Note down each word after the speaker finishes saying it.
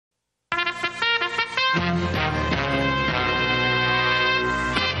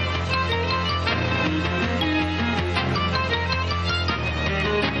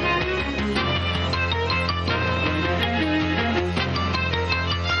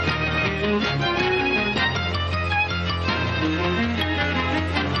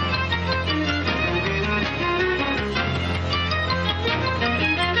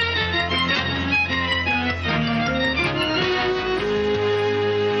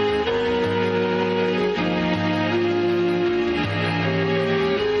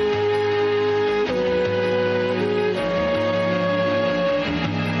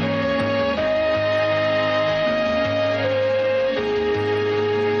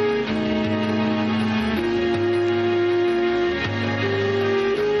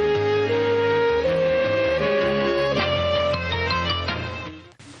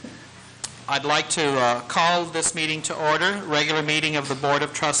I'd like to call this meeting to order. Regular meeting of the Board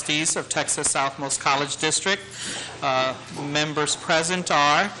of Trustees of Texas Southmost College District. Members present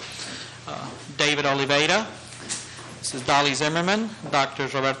are David Oliveira, Mrs. Dolly Zimmerman, Dr.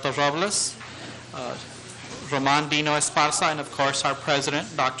 Roberto Robles, Roman Dino Esparza, and of course our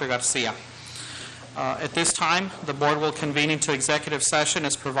President, Dr. Garcia. At this time, the Board will convene into executive session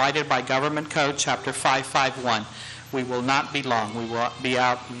as provided by Government Code Chapter 551. We will not be long. We will be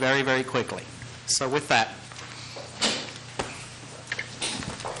out very, very quickly. So with that,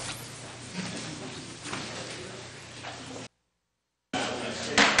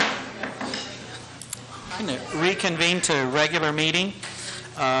 reconvene to regular meeting.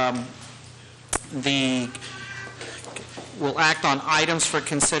 We'll act on items for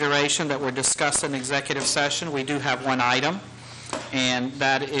consideration that were discussed in executive session. We do have one item, and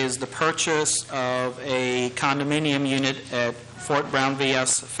that is the purchase of a condominium unit at Fort Brown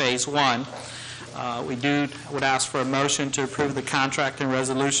VS Phase 1. We would ask for a motion to approve the contract and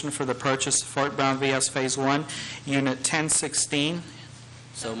resolution for the purchase of Fort Brown VS Phase 1, Unit 1016.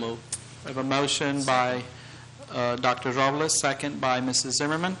 So moved. We have a motion by Dr. Robles, second by Mrs.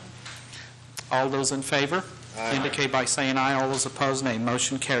 Zimmerman. All those in favor indicate by saying aye. All those opposed, nay.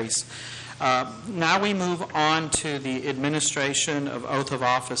 Motion carries. Now we move on to the administration of oath of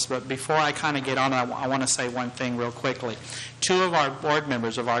office, but before I kind of get on, I want to say one thing real quickly. Two of our board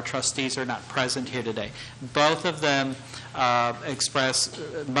members of our trustees are not present here today. Both of them express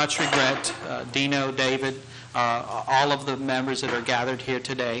much regret, Dino, David, all of the members that are gathered here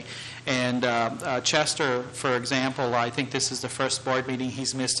today. And Chester, for example, I think this is the first board meeting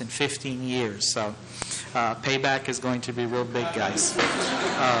he's missed in 15 years, so payback is going to be real big, guys.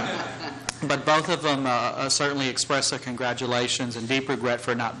 But both of them certainly express their congratulations and deep regret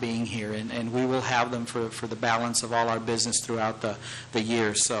for not being here, and we will have them for the balance of all our business throughout the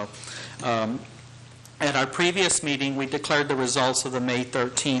year. So, at our previous meeting, we declared the results of the May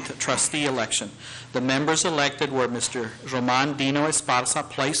 13th trustee election. The members elected were Mr. Roman Dino Esparza,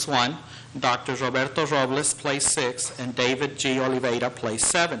 Place 1, Dr. Roberto Robles, Place 6, and David G. Oliveira, Place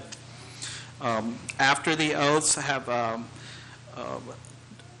 7. After the oaths have...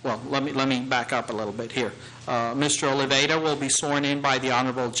 Well, let me back up a little bit here. Mr. Oliveira will be sworn in by the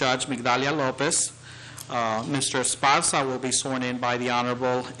Honorable Judge Migdalia Lopez. Mr. Esparza will be sworn in by the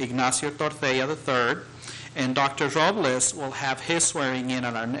Honorable Ignacio Tortella III. And Dr. Robles will have his swearing in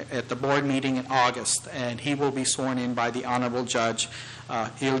at the board meeting in August, and he will be sworn in by the Honorable Judge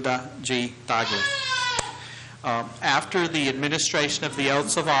Hilda G. Tagle. After the administration of the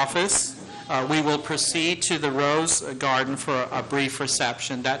oaths of office, we will proceed to the Rose Garden for a brief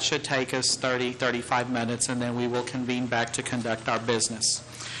reception. That should take us 30-35 minutes, and then we will convene back to conduct our business.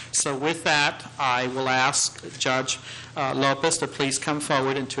 So with that, I will ask Judge Lopez to please come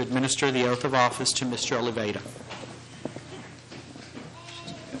forward and to administer the oath of office to Mr. Oliveira.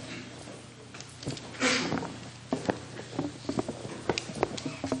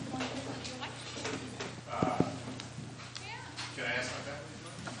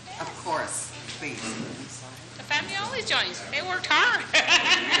 Joins. They worked hard.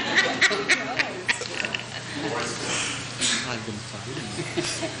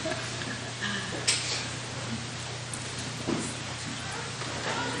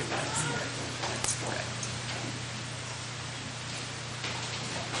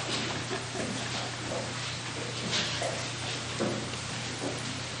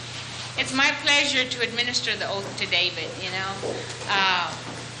 It's my pleasure to administer the oath to David. I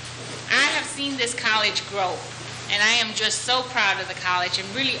have seen this college grow. And I am just so proud of the college and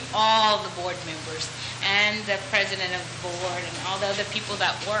really all the board members and the president of the board and all the other people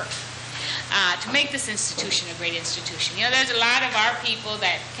that work to make this institution a great institution. There's a lot of our people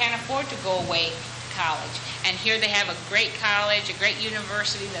that can't afford to go away college. And here they have a great college, a great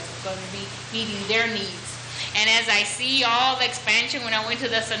university that's going to be meeting their needs. And as I see all the expansion, when I went to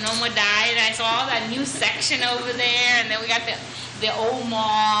the Sonoma Diet, I saw all that new section over there, and then we got the old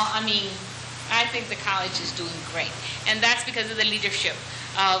mall. I mean, I think the college is doing great. And that's because of the leadership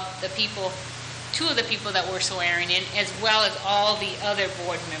of the people, two of the people that we're swearing in, as well as all the other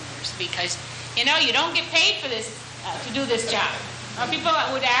board members. Because, you know, you don't get paid for this, to do this job. People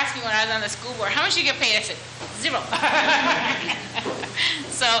would ask me when I was on the school board, how much do you get paid? I said, 0.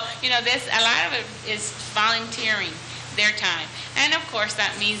 So, you know, a lot of it is volunteering their time. And of course,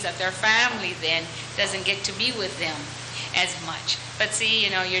 that means that their family then doesn't get to be with them as much. But see,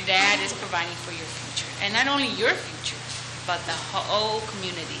 you know, your dad is providing for your future. And not only your future, but the whole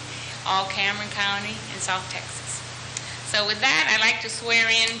community, all Cameron County and South Texas. So with that, I'd like to swear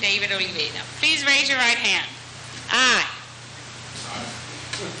in David Oliveira. Please raise your right hand. I.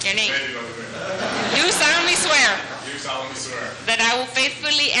 Your name. David Oliveira. Do solemnly swear Do solemnly swear that I will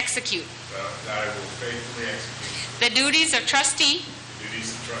faithfully execute that I will faithfully execute the duties of trustee the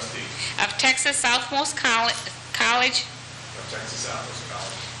duties of trustee of Texas Southmost College, of Texas Southmost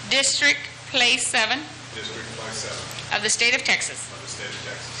College, District Place 7 District Place 7 of the state of Texas, of the state of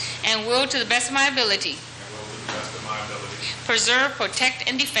Texas, and will to the best of my ability and will to the best of my ability preserve, protect,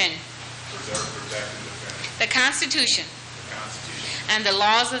 and defend preserve, protect, and defend the Constitution the Constitution and the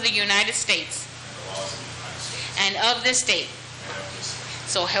laws of the United States and the laws of the United States and of this state. and of this state.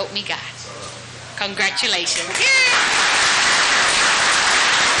 So help me God. So help me God. Congratulations. Yay!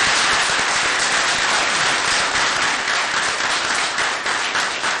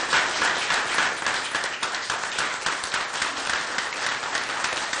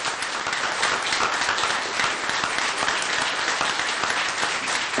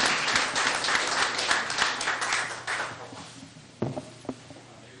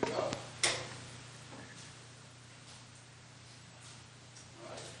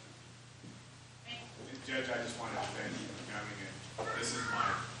 Judge, I just wanted to thank you for coming in. This is my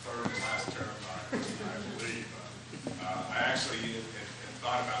third and last term, I believe. I actually had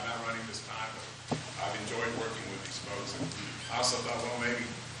thought about not running this time, but I've enjoyed working with these folks. And I also thought, well, maybe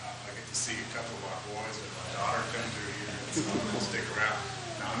I get to see a couple of our boys or my daughter come through here, and so I'm going to stick around.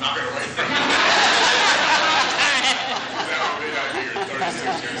 No, I'm not going to wait for them. I've been here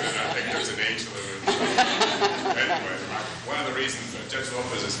 36 years, and I think there's an age limit. Anyway, one of the reasons Judge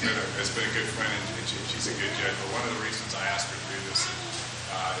Lopez has been a good friend, and she's a good judge, but one of the reasons I asked her to do this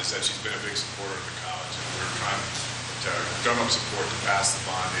is that she's been a big supporter of the college, and we're trying to drum up support to pass the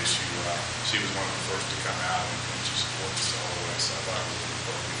bond issue. She was one of the first to come out, and she supports us all the way, so I thought it was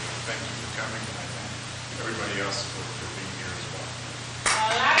appropriate. Thank you for coming, and I thank everybody else for being here as well.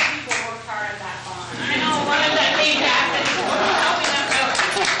 A lot of people worked hard on that bond. I know one of the things happened.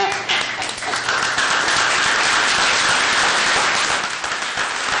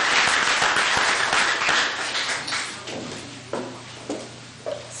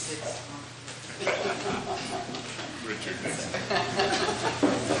 Richard Nixon.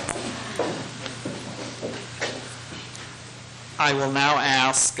 I will now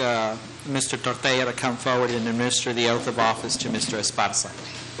ask Mr. Tortella to come forward and administer the oath of office to Mr. Esparza.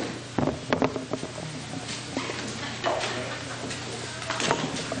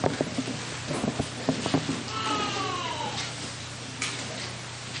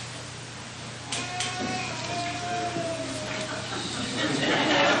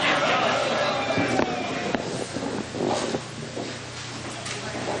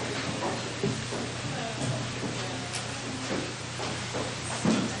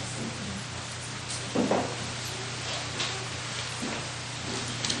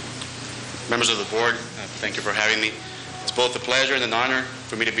 Members of the board, thank you for having me. It's both a pleasure and an honor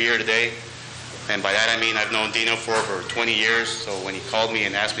for me to be here today. And by that I mean I've known Dino for over 20 years, so when he called me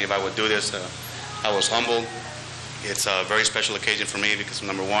and asked me if I would do this, I was humbled. It's a very special occasion for me because,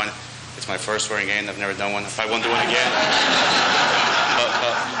 number one, it's my first swearing in. I've never done one. I probably won't do one again.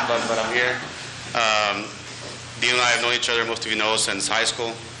 but I'm here. Dino and I have known each other, most of you know, since high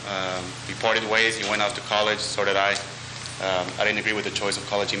school. We parted ways. He went off to college, so did I. I didn't agree with the choice of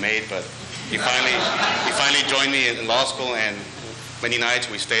college he made, but he finally joined me in law school, and many nights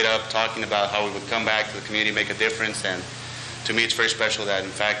we stayed up talking about how we would come back to the community, make a difference. And to me, it's very special that, in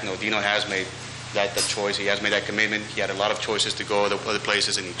fact, Dino has made that choice. He has made that commitment. He had a lot of choices to go to other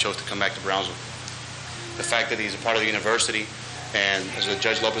places, and he chose to come back to Brownsville. The fact that he's a part of the university, and as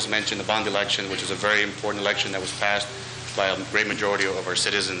Judge Lopez mentioned, the bond election, which is a very important election that was passed by a great majority of our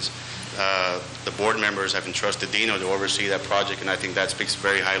citizens. The board members have entrusted Dino to oversee that project, and I think that speaks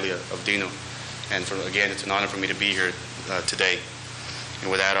very highly of Dino. And again, it's an honor for me to be here today. And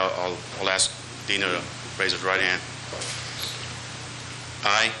with that, I'll ask Dean, raise his right hand.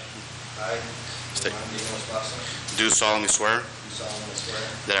 I State. Do solemnly swear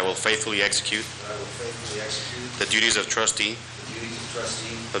that I will faithfully execute the duties of trustee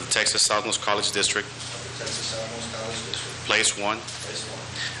of the Texas Southmost College District, Place 1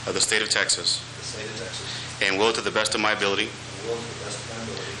 of the state of Texas, and will to the best of my ability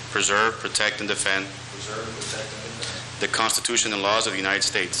preserve, protect, and defend the Constitution and laws of the United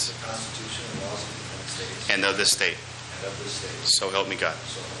States and of this state. So help me God.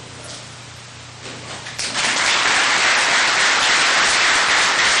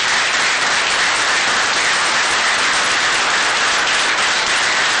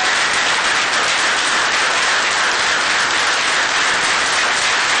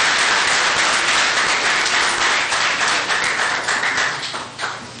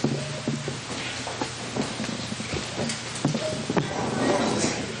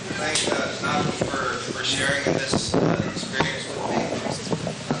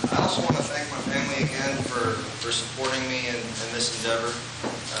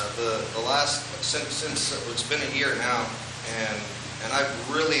 Since it's been a year now, and I've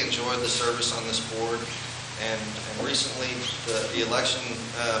really enjoyed the service on this board, and recently the election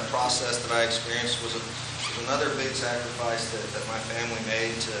process that I experienced was another big sacrifice that my family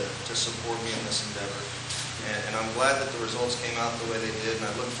made to support me in this endeavor. And I'm glad that the results came out the way they did, and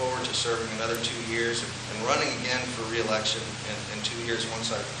I look forward to serving another 2 years and running again for re-election in 2 years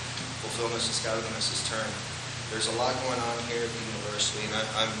once I fulfill Mrs. Cárdenas's term. There's a lot going on here at the university, and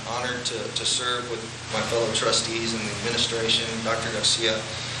I'm honored to serve with my fellow trustees and the administration, Dr. Garcia,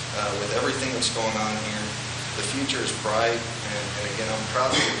 with everything that's going on here. The future is bright, and again, I'm proud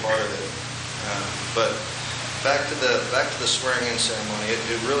to be a part of it. But back to the swearing-in ceremony,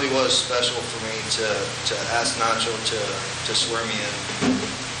 it really was special for me to ask Nacho to swear me in.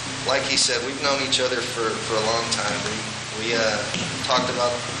 Like he said, we've known each other for a long time. We talked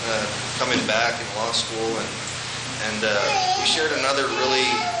about coming back in law school, and we shared another really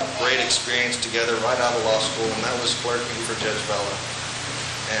great experience together right out of law school, and that was clerking for Judge Vela.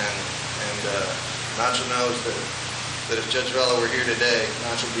 And Nacho knows that if Judge Vela were here today,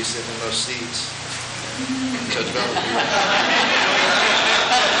 Nacho would be sitting in those seats. Judge Vela would be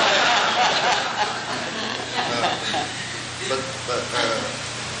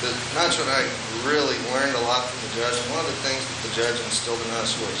but Nacho and I really learned a lot from the judge, and one of the things that the judge instilled in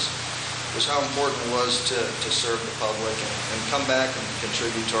us was how important it was to serve the public and come back and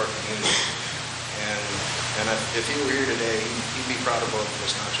contribute to our community. And if he were here today, he'd be proud of both of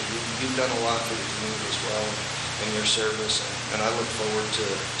us, Nacho. You've done a lot for the community as well in your service, and I look forward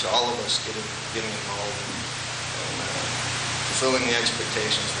to all of us getting involved and fulfilling the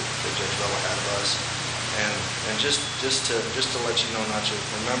expectations that Judge Vela had of us. And just to let you know, Nacho,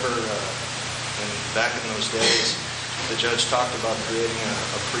 remember back in those days, the judge talked about creating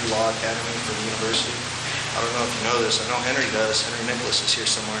a pre-law academy for the university. I don't know if you know this. I know Henry does. Henry Nicholas is here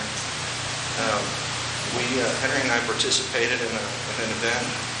somewhere. Henry and I participated in an event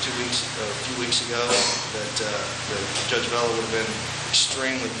a few weeks ago that Judge Vela would have been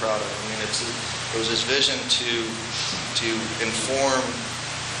extremely proud of. I mean, it was his vision to inform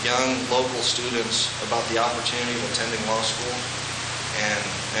young local students about the opportunity of attending law school, and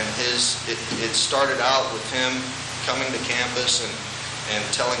it started out with him coming to campus and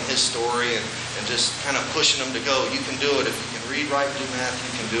telling his story and just kind of pushing them to go. You can do it. If you can read, write, do math,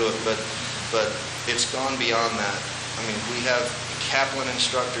 you can do it. But it's gone beyond that. I mean, we have Kaplan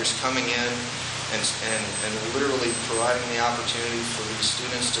instructors coming in and literally providing the opportunity for these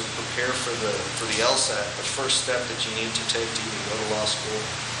students to prepare for the LSAT, the first step that you need to take to even go to law school.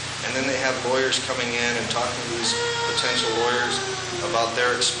 And then they have lawyers coming in and talking to these potential lawyers about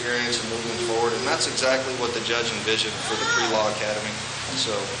their experience and moving forward. And that's exactly what the judge envisioned for the pre-law academy.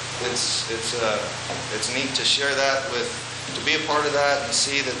 So it's neat to share that to be a part of that and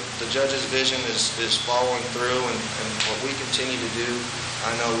see that the judge's vision is following through, and what we continue to do,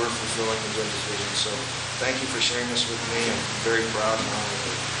 I know we're fulfilling the judge's vision. So thank you for sharing this with me. I'm very proud and honored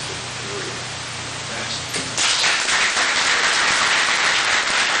that you're here. Thanks.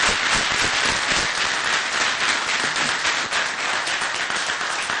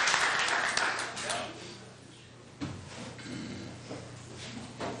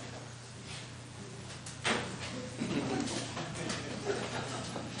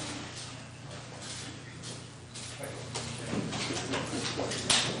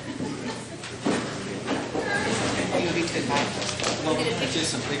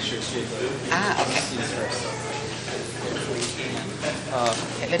 Just some pictures here. Ah, okay. First.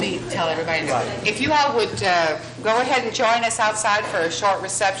 Okay, let me tell everybody. If you all would go ahead and join us outside for a short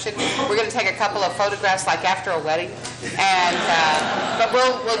reception. We're going to take a couple of photographs like after a wedding. And but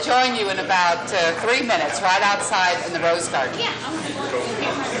we'll join you in about 3 minutes right outside in the Rose Garden. Yeah.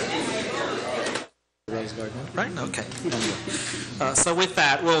 Right, okay. So with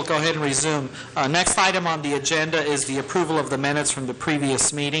that, we'll go ahead and resume. Next item on the agenda is the approval of the minutes from the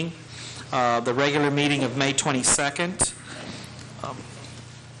previous meeting, the regular meeting of May 22nd.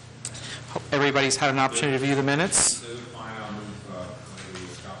 Hope everybody's had an opportunity to view the minutes.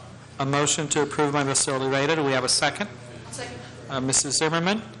 A motion to approve by Mr. Oliveda. Do we have a second? Second. Mrs.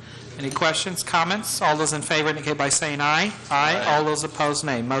 Zimmerman. Any questions, comments? All those in favor indicate by saying aye. Aye. All those opposed,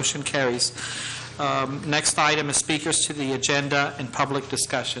 nay. Motion carries. Next item is speakers to the agenda and public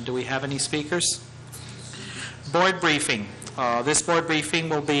discussion. Do we have any speakers? Board briefing. This board briefing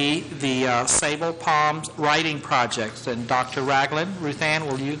will be the Sable Palms Writing Project. And Dr. Ragland, Ruth Ann,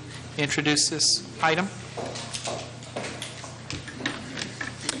 will you introduce this item?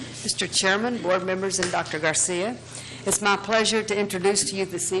 Mr. Chairman, board members, and Dr. Garcia, it's my pleasure to introduce to you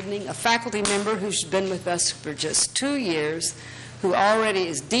this evening a faculty member who's been with us for just 2 years, who already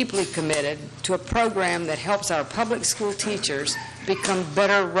is deeply committed to a program that helps our public school teachers become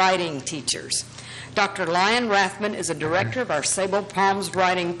better writing teachers. Dr. Lyon Rathman is a director of our Sable Palms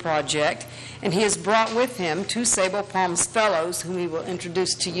Writing Project, and he has brought with him 2 Sable Palms Fellows whom he will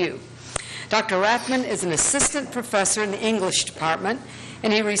introduce to you. Dr. Rathman is an assistant professor in the English department,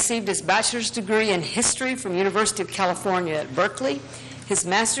 and he received his bachelor's degree in history from University of California at Berkeley, his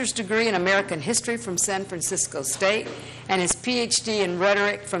master's degree in American history from San Francisco State, and his PhD in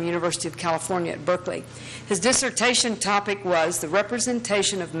rhetoric from University of California at Berkeley. His dissertation topic was the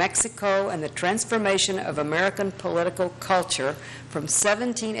representation of Mexico and the transformation of American political culture from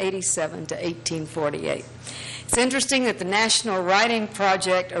 1787 to 1848. It's interesting that the National Writing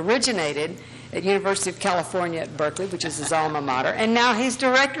Project originated at University of California at Berkeley, which is his alma mater, and now he's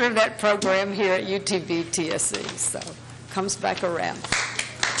director of that program here at UTB TSC. So, comes back around.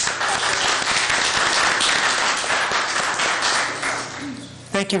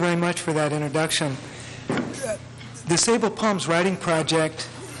 Thank you very much for that introduction. The Sable Palms Writing Project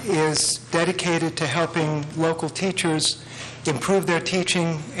is dedicated to helping local teachers improve their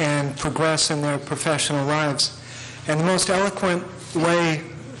teaching and progress in their professional lives. And the most eloquent way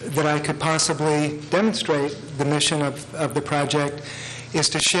that I could possibly demonstrate the mission of the project is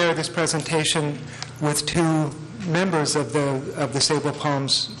to share this presentation with 2 members of the Sable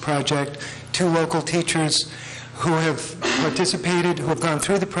Palms Project, 2 local teachers who have participated, who have gone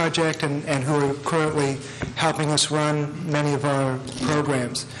through the project, and who are currently helping us run many of our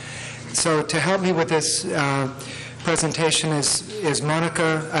programs. So to help me with this presentation is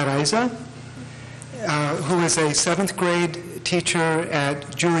Monica Araiza, who is a 7th grade teacher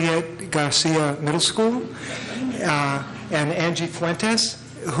at Juliet Garcia Middle School, and Angie Fuentes,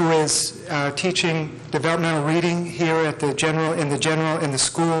 who is teaching developmental reading here at the in the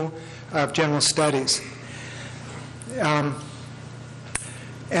School of General Studies.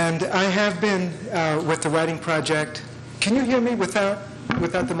 And I have been with the Writing Project. Can you hear me without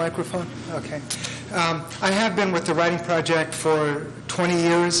the microphone? Okay. I have been with the Writing Project for 20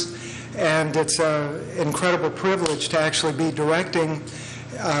 years, and it's an incredible privilege to actually be directing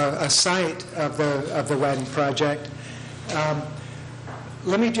a site of the Writing Project.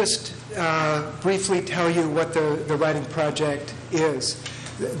 Let me just briefly tell you what the Writing Project is.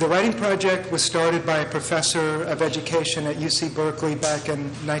 The Writing Project was started by a professor of education at UC Berkeley back in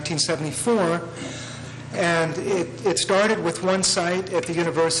 1974, and it started with one site at the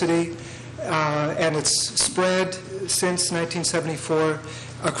university, and it's spread since 1974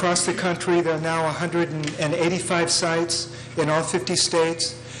 across the country. There are now 185 sites in all 50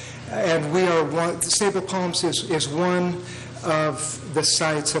 states, and we are Sable Palms is one of the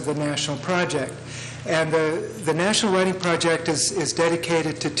sites of the National Project. And the National Writing Project is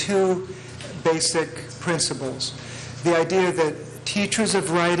dedicated to 2 basic principles. The idea that teachers of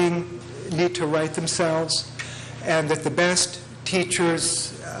writing need to write themselves, and that the best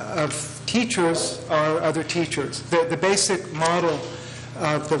teachers of teachers are other teachers. The basic model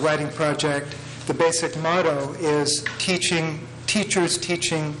of the Writing Project, the basic motto is teachers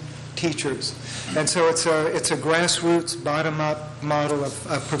teaching teachers. And so it's a grassroots, bottom-up model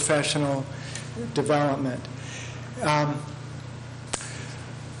of professional development.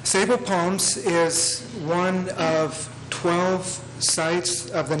 Sable Palms is one of 12 sites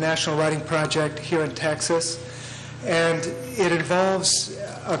of the National Writing Project here in Texas, and it involves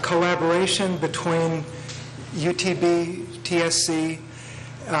a collaboration between UTB, TSC,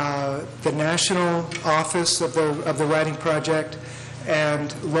 the national office of the Writing Project,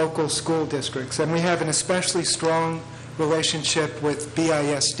 and local school districts. And we have an especially strong relationship with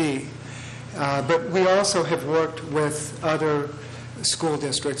BISD. But we also have worked with other school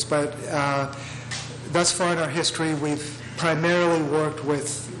districts. But thus far in our history, we've primarily worked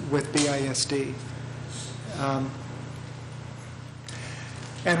with BISD.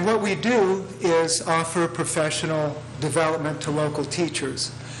 And what we do is offer professional development to local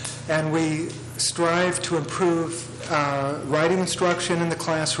teachers. And we strive to improve writing instruction in the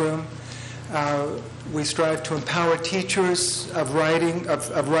classroom. We strive to empower teachers of writing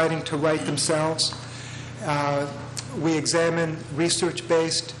to write themselves. We examine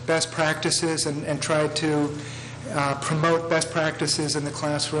research-based best practices and try to promote best practices in the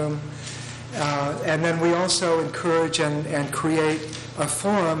classroom. And then we also encourage and create a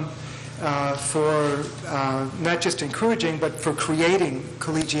forum for not just encouraging, but for creating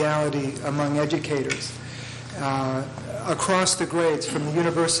collegiality among educators across the grades, from the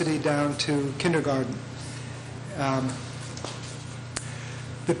university down to kindergarten.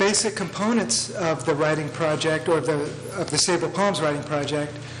 The basic components of the writing project, or of the Sable Palms Writing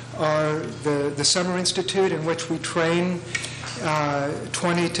Project, are the Summer Institute, in which we train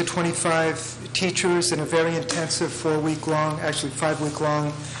 20 to 25 teachers in a very intensive 4-week-long, actually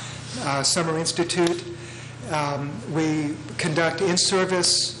 5-week-long Summer Institute. We conduct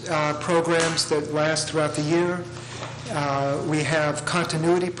in-service programs that last throughout the year. We have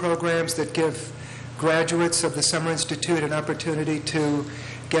continuity programs that give graduates of the Summer Institute an opportunity to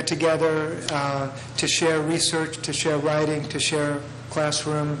get together, to share research, to share writing, to share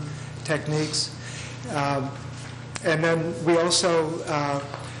classroom techniques. And then we also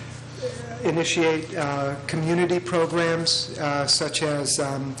initiate community programs such as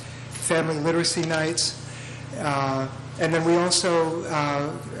family literacy nights. And then we also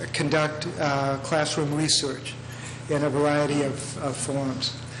conduct classroom research in a variety of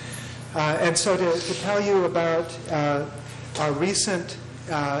forms. And so to tell you about our recent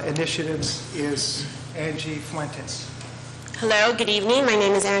initiatives is Angie Fuentes. Hello, good evening. My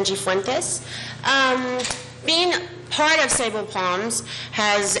name is Angie Fuentes. Being part of Sable Palms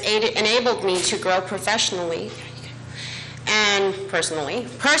has enabled me to grow professionally and personally.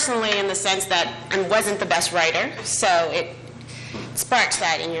 Personally, in the sense that I wasn't the best writer, so it sparks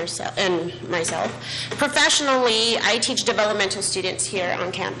that in myself. Professionally, I teach developmental students here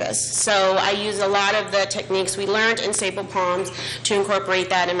on campus, so I use a lot of the techniques we learned in Sable Palms to incorporate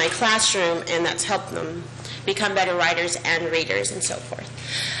that in my classroom, and that's helped them become better writers and readers and so forth.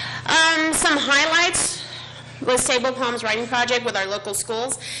 Some highlights with Sable Palms Writing Project with our local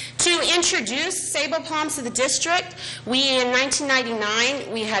schools. To introduce Sable Palms to the district, in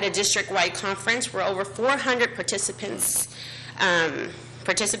 1999, we had a district-wide conference where over 400 participants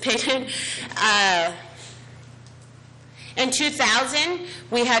participated. In 2000,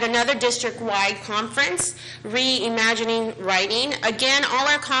 we had another district-wide conference, Reimagining Writing. Again, all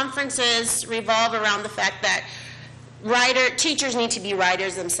our conferences revolve around the fact that teachers need to be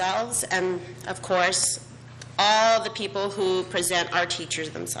writers themselves, and of course, all the people who present are teachers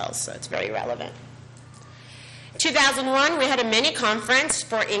themselves, so it's very relevant. 2001, we had a mini conference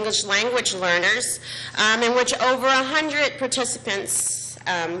for English language learners, in which over 100 participants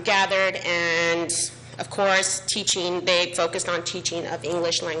gathered, and of course, they focused on teaching of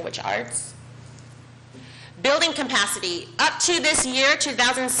English language arts. Building capacity. Up to this year,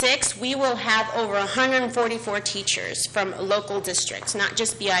 2006, we will have over 144 teachers from local districts, not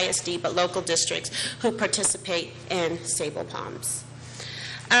just BISD, but local districts who participate in Sable Palms.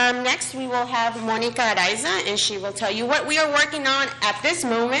 Next, we will have Monica Araiza, and she will tell you what we are working on at this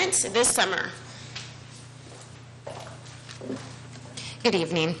moment, this summer. Good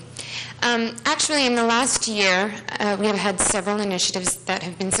evening. Actually, in the last year, we have had several initiatives that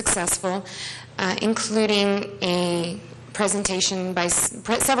have been successful, including a presentation by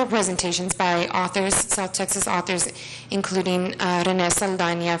several presentations by authors, South Texas authors, including René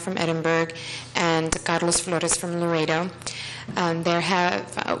Saldana from Edinburgh and Carlos Flores from Laredo.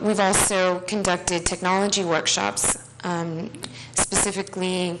 We've also conducted technology workshops,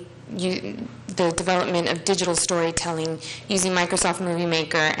 specifically the development of digital storytelling using Microsoft Movie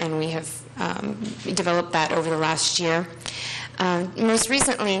Maker, and we have developed that over the last year. Most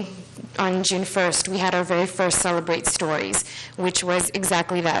recently, on June 1st, we had our very first Celebrate Stories, which was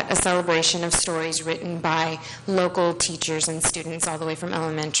exactly that, a celebration of stories written by local teachers and students all the way from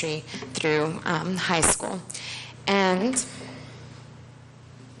elementary through high school. And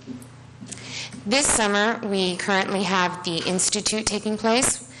this summer, we currently have the Institute taking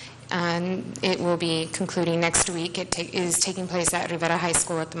place. and it will be concluding next week. It is taking place at Rivera High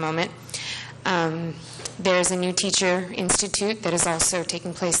School at the moment. There's a new teacher institute that is also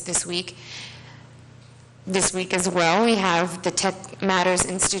taking place this week. This week as well, we have the Tech Matters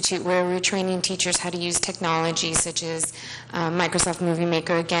Institute, where we're training teachers how to use technology such as Microsoft Movie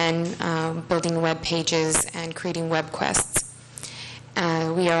Maker again, building web pages and creating web quests.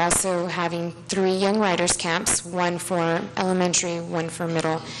 We are also having 3 young writers camps, one for elementary, one for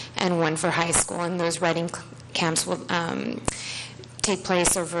middle, and one for high school. And those writing camps will take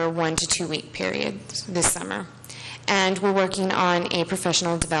place over a 1 to 2 week period this summer. And we're working on a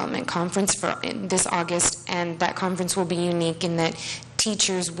professional development conference for this August, and that conference will be unique in that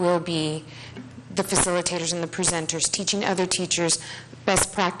teachers will be the facilitators and the presenters, teaching other teachers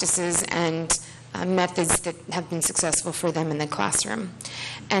best practices and methods that have been successful for them in the classroom.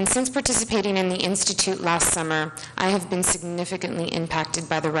 And since participating in the Institute last summer, I have been significantly impacted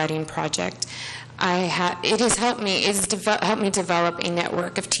by the writing project. It has helped me develop a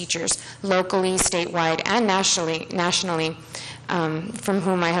network of teachers locally, statewide, and nationally, from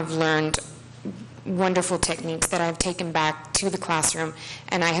whom I have learned wonderful techniques that I've taken back to the classroom,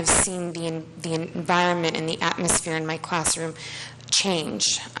 and I have seen the environment and the atmosphere in my classroom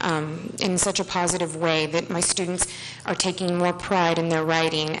change in such a positive way that my students are taking more pride in their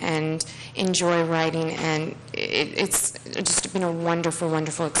writing and enjoy writing, and it's just been a wonderful,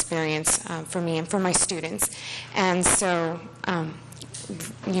 wonderful experience for me and for my students. And so,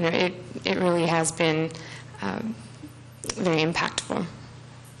 it really has been very impactful.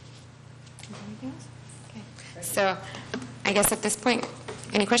 So, I guess at this point,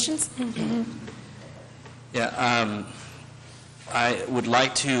 any questions? Yeah, I would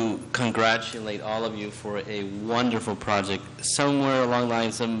like to congratulate all of you for a wonderful project. Somewhere along the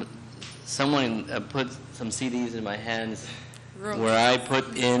line, someone put some CDs in my hands where I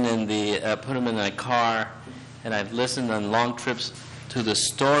put them in my car, and I've listened on long trips to the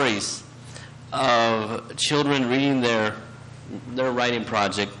stories of children reading their writing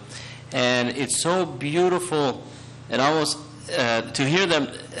project, and it's so beautiful, and almost to hear them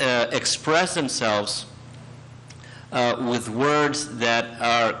express themselves with words that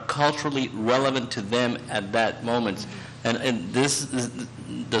are culturally relevant to them at that moment. And this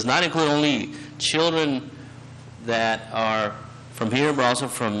does not include only children that are from here, but also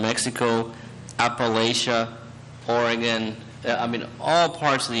from Mexico, Appalachia, Oregon, all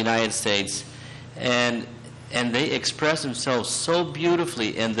parts of the United States. And they express themselves so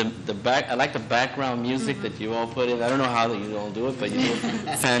beautifully. And I like the background music that you all put in. I don't know how you all do it, but you do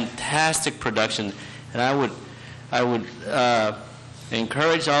fantastic production. And I would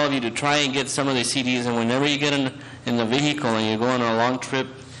encourage all of you to try and get some of these CDs, and whenever you get in the vehicle and you go on a long trip,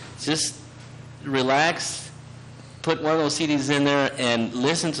 just relax, put one of those CDs in there and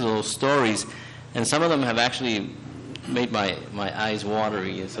listen to those stories. And some of them have actually made my eyes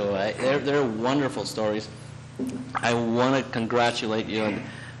watery, and so they're wonderful stories. I want to congratulate you.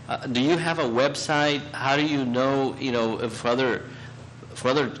 Do you have a website? How do you know, if other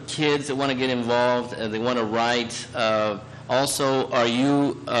kids that want to get involved, they want to write? Also, are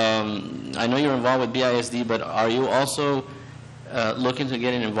you, I know you're involved with BISD, but are you also looking to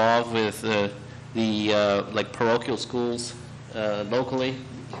getting involved with the parochial schools locally?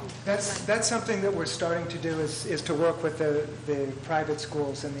 That's something that we're starting to do is to work with the private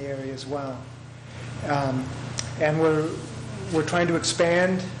schools in the area as well. And we're trying to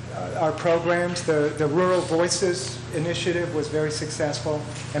expand our programs. The Rural Voices initiative was very successful,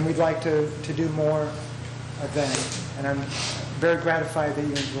 and we'd like to do more of that. And I'm very gratified that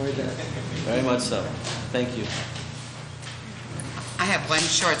you enjoyed that. Very much so. Thank you. I have one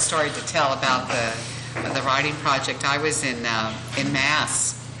short story to tell about the writing project. I was in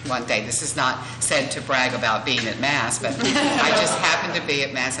Mass one day. This is not said to brag about being at Mass, but I just happened to be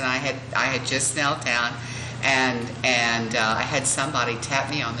at Mass, and I had just knelt down, and I had somebody tap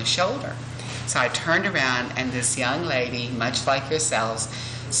me on the shoulder. So I turned around, and this young lady, much like yourselves,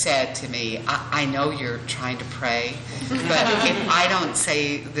 said to me, I know you're trying to pray, but if I don't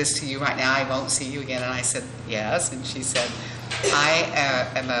say this to you right now, I won't see you again. And I said, yes. And she said, I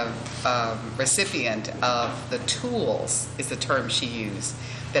am a recipient of the tools, is the term she used,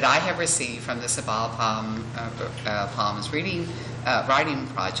 that I have received from the Sabal Palms writing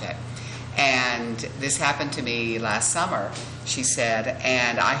project. And this happened to me last summer, she said,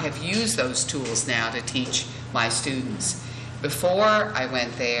 and I have used those tools now to teach my students. Before I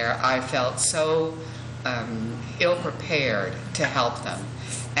went there, I felt so ill-prepared to help them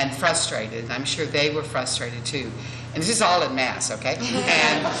and frustrated. And I'm sure they were frustrated too. And this is all in mass, okay?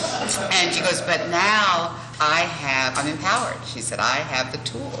 And she goes, but now I'm empowered. She said, I have the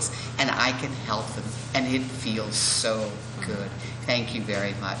tools and I can help them. And it feels so good. Thank you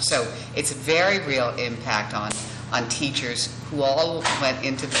very much. So it's a very real impact on teachers who all went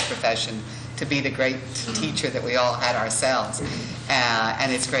into this profession to be the great teacher that we all had ourselves.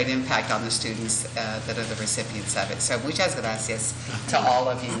 And it's great impact on the students that are the recipients of it. So muchas gracias to all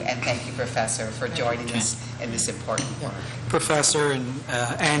of you, and thank you, Professor, for joining us in this important work. Professor and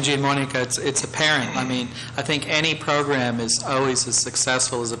Angie and Monica, it's apparent. I mean, I think any program is always as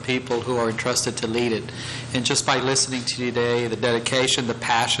successful as the people who are entrusted to lead it. And just by listening to you today, the dedication, the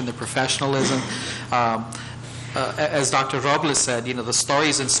passion, the professionalism, as Dr. Robles said, the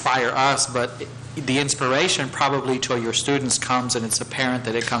stories inspire us, but the inspiration probably to your students comes, and it's apparent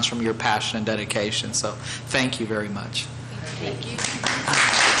that it comes from your passion and dedication. So thank you very much. Thank you.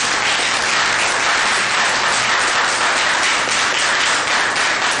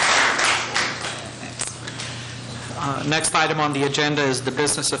 Next item on the agenda is the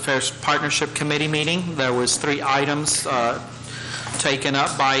Business Affairs Partnership Committee meeting. There was 3 items taken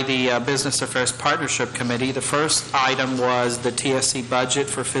up by the Business Affairs Partnership Committee. The first item was the TSC budget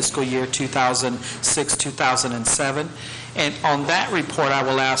for fiscal year 2006-2007. And on that report, I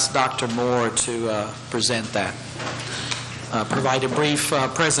will ask Dr. Moore to present that. Provide a brief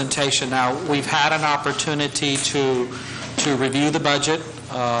presentation. Now, we've had an opportunity to review the budget.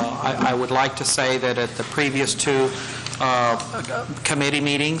 I would like to say that at the previous 2 committee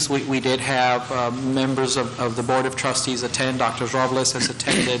meetings, we did have members of the Board of Trustees attend. Dr. Robles has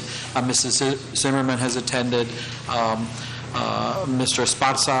attended, Mrs. Zimmerman has attended, Mr.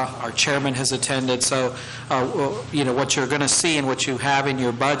 Esparza, our chairman, has attended. So, what you're going to see and what you have in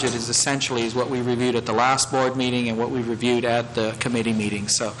your budget is essentially what we reviewed at the last board meeting and what we reviewed at the committee meeting.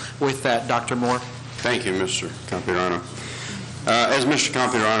 So, with that, Dr. Moore. Thank you, Mr. Campirano. As Mr.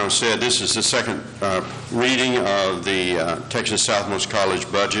 Campirano said, this is the second reading of the Texas Southmost College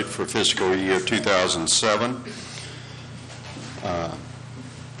budget for fiscal year 2007.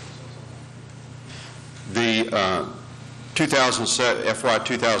 The FY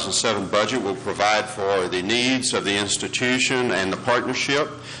 2007 budget will provide for the needs of the institution and the partnership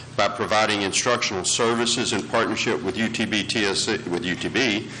by providing instructional services in partnership with TSC, with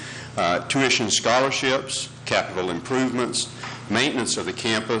UTB, tuition scholarships, capital improvements, maintenance of the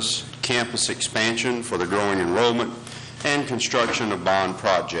campus, campus expansion for the growing enrollment, and construction of bond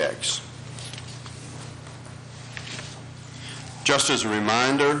projects. Just as a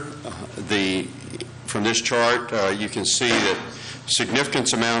reminder, from this chart, you can see that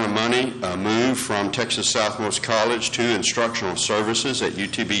significant amount of money moved from Texas Southmost College to instructional services at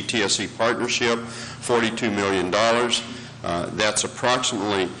UTB TSC Partnership, $42 million. That's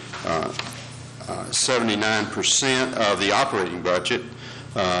approximately 79% of the operating budget.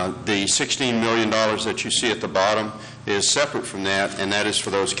 The $16 million that you see at the bottom is separate from that, and that is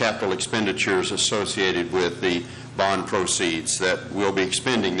for those capital expenditures associated with the bond proceeds that we'll be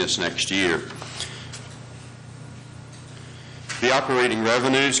expending this next year. The operating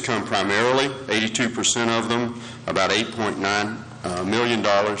revenues come primarily, 82% of them, about $8.9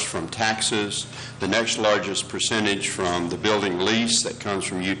 million from taxes. The next largest percentage from the building lease that comes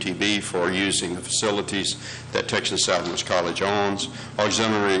from UTB for using the facilities that Texas Southmost College owns.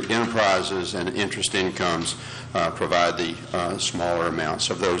 Auxiliary enterprises and interest incomes provide the smaller amounts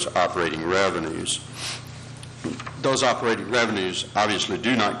of those operating revenues. Those operating revenues obviously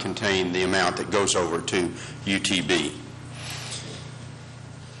do not contain the amount that goes over to UTB.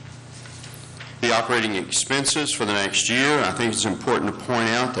 The operating expenses for the next year, I think it's important to point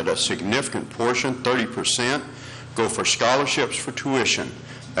out that a significant portion, 30%, go for scholarships for tuition.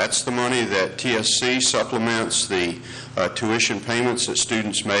 That's the money that TSC supplements the tuition payments that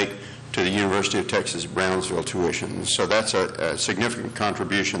students make to the University of Texas Brownsville tuition. So that's a significant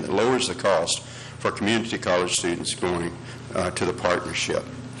contribution that lowers the cost for community college students going to the partnership,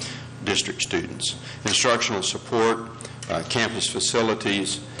 district students. Instructional support, campus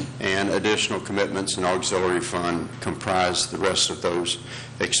facilities, and additional commitments and auxiliary fund comprise the rest of those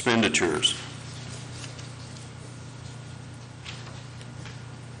expenditures.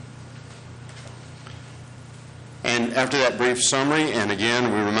 And after that brief summary, and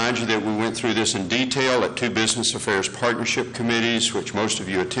again, we remind you that we went through this in detail at 2 Business Affairs Partnership Committees, which most of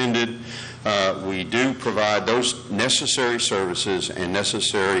you attended. we do provide those necessary services and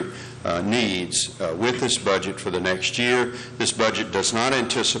necessary needs with this budget for the next year. This budget does not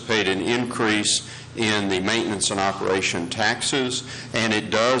anticipate an increase in the maintenance and operation taxes, and it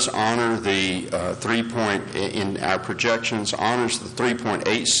does honor the in our projections, honors the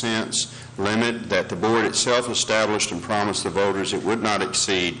 3.8 cents limit that the board itself established and promised the voters it would not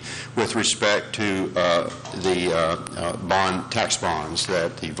exceed with respect to the tax bonds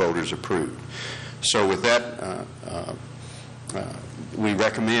that the voters approved. So with that, we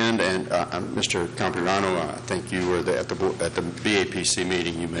recommend, and Mr. Campirano, I think you were at the BAPC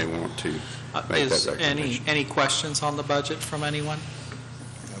meeting. You may want to make that recommendation. Any questions on the budget from anyone?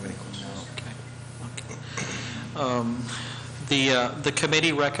 The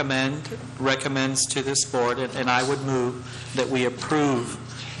committee recommends to this board, and I would move that we approve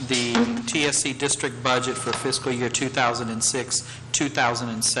the TSC district budget for fiscal year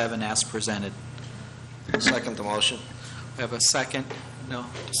 2006-2007 as presented. Second the motion. We have a second. No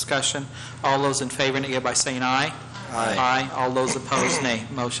discussion. All those in favor indicate by saying aye. Aye. All those opposed, nay.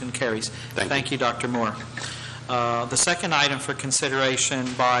 Motion carries. Thank you, Dr. Moore. The second item for consideration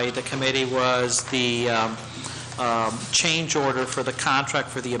by the committee was the change order for the contract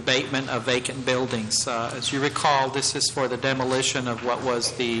for the abatement of vacant buildings. As you recall, this is for the demolition of what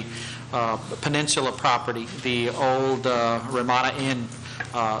was the Peninsula property, the old Ramada Inn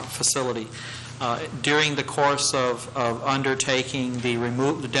facility. During the course of undertaking the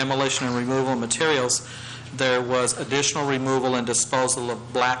demolition and removal of materials, there was additional removal and disposal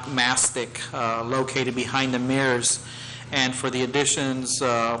of black mastic located behind the mirrors. And for the additions,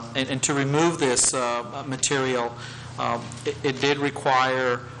 and to remove this material, it did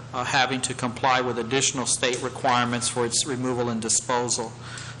require having to comply with additional state requirements for its removal and disposal.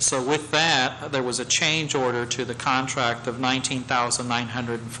 So with that, there was a change order to the contract of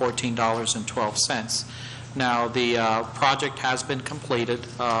 $19,914.12. Now, the project has been completed.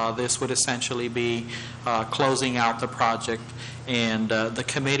 This would essentially be closing out the project. And the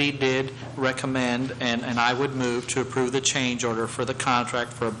committee did recommend, and I would move to approve the change order for the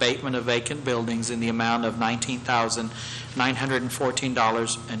contract for abatement of vacant buildings in the amount of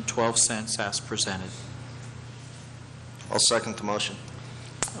 $19,914.12 as presented. I'll second the motion.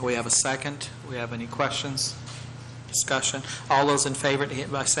 We have a second. We have any questions? Discussion? All those in favor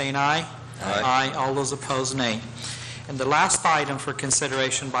indicate by saying aye. Aye. All those opposed, nay. And the last item for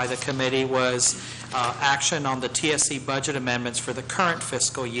consideration by the committee was action on the TSC budget amendments for the current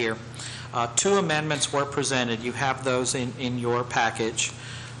fiscal year. Two amendments were presented. You have those in your package.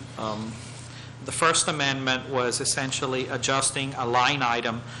 The first amendment was essentially adjusting a line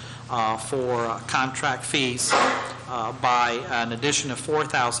item for contract fees by an addition of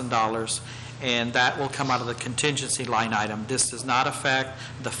 $4,000, and that will come out of the contingency line item. This does not affect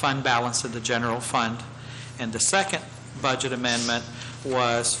the fund balance of the general fund. And the second budget amendment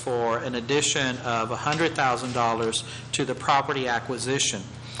was for an addition of $100,000 to the property acquisition.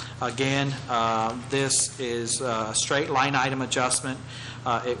 Again, this is a straight line item adjustment.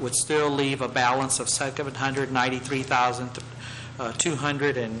 It would still leave a balance of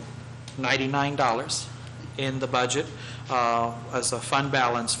 $793,299 in the budget as a fund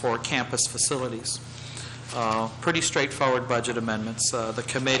balance for campus facilities. Pretty straightforward budget amendments. The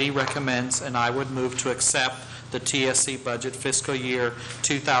committee recommends, and I would move to accept the TSC budget fiscal year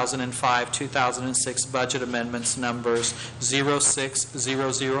 2005-2006 budget amendments numbers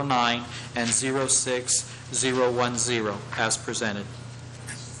 06009 and 06010 as presented.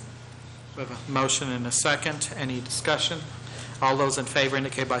 We have a motion and a second. Any discussion? All those in favor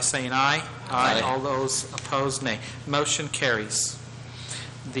indicate by saying aye. Aye. All those opposed, nay. Motion carries.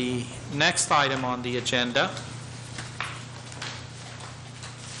 The next item on the agenda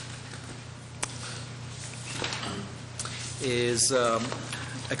is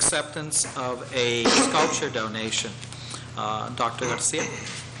acceptance of a sculpture donation. Dr. Garcia?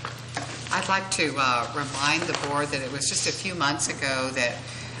 I'd like to remind the board that it was just a few months ago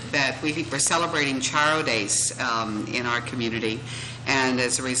that we were celebrating Charo Days in our community. And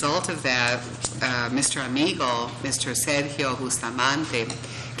as a result of that, Mr. Amigo, Mr. Sergio Bustamante,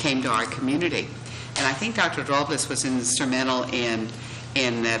 came to our community. And I think Dr. Robles was instrumental in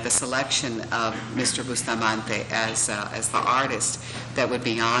the selection of Mr. Bustamante as the artist that would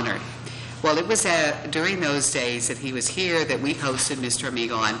be honored. Well, it was during those days that he was here that we hosted Mr.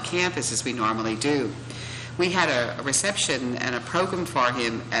 Amigo on campus, as we normally do. We had a reception and a program for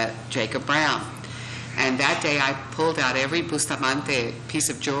him at Jacob Brown. And that day I pulled out every Bustamante piece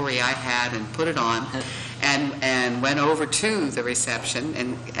of jewelry I had and put it on and went over to the reception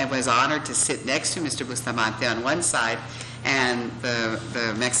and was honored to sit next to Mr. Bustamante on one side and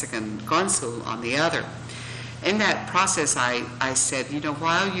the Mexican consul on the other. In that process, I said,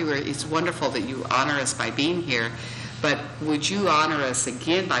 while it's wonderful that you honor us by being here, but would you honor us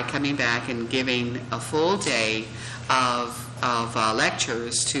again by coming back and giving a full day of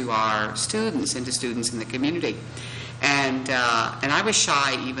lectures to our students and to students in the community? And I was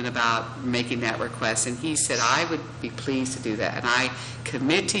shy even about making that request, and he said, I would be pleased to do that. And I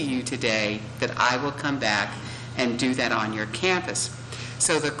commit to you today that I will come back and do that on your campus.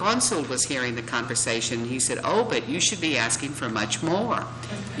 So the consul was hearing the conversation. He said, oh, but you should be asking for much more.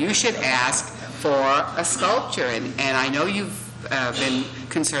 You should ask for a sculpture. And I know you've been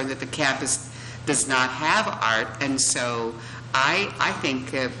concerned that the campus does not have art, and so I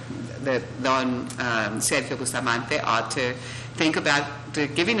think that Don Sergio Bustamante ought to think about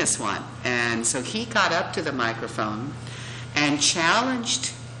giving us one. And so he got up to the microphone and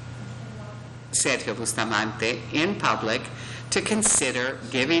challenged Sergio Bustamante in public to consider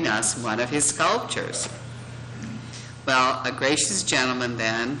giving us one of his sculptures. Well, a gracious gentleman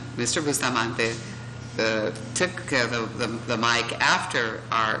then, Mr. Bustamante, took the mic after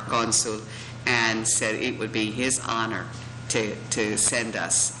our consul and said it would be his honor to send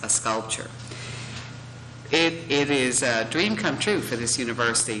us a sculpture. It is a dream come true for this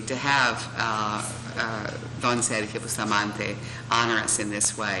university to have Don Sergio Bustamante honor us in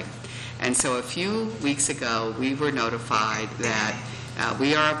this way. And so a few weeks ago, we were notified that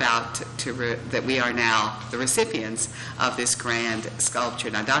we are that we are now the recipients of this grand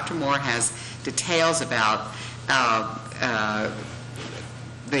sculpture. Now, Dr. Moore has details about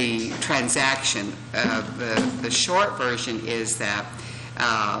the transaction. The short version is that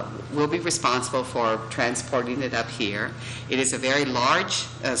we'll be responsible for transporting it up here. It is a very large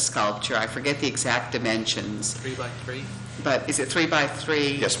sculpture. I forget the exact dimensions. 3 by 3. But is it 3 by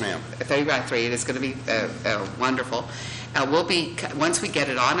 3? Yes, ma'am. 3 by 3. It is going to be wonderful. Once we get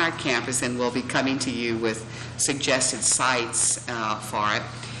it on our campus, then we'll be coming to you with suggested sites for it.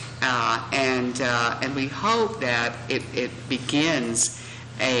 And we hope that it begins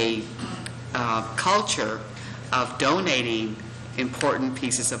a culture of donating important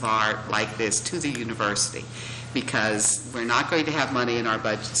pieces of art like this to the university, because we're not going to have money in our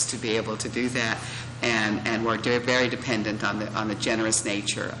budgets to be able to do that, and we're very dependent on the generous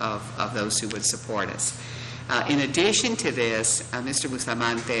nature of those who would support us. In addition to this, Mr.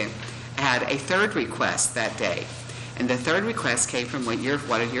 Bustamante had a third request that day, and the third request came from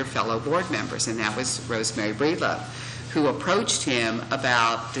one of your fellow board members, and that was Rosemary Breedlove, who approached him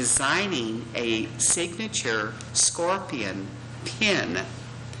about designing a signature scorpion pin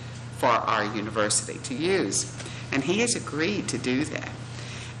for our university to use. And he has agreed to do that.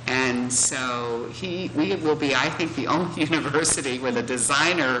 And so we will be, I think, the only university with a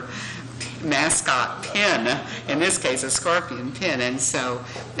designer mascot pin, in this case a scorpion pin. And so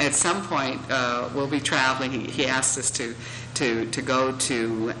at some point we'll be traveling. He asked us to go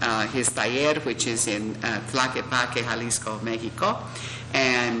to his taller, which is in Tlaquepaque, Jalisco, Mexico.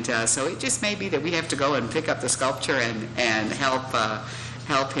 And so it just may be that we have to go and pick up the sculpture and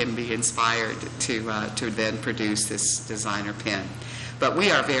help him be inspired to then produce this designer pin. But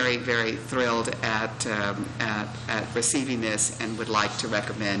we are very, very thrilled at receiving this and would like to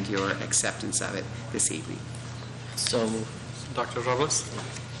recommend your acceptance of it this evening. So, Dr. Robles?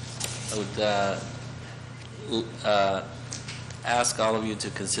 I would ask all of you to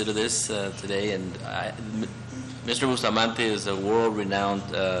consider this today. And Mr. Bustamante is a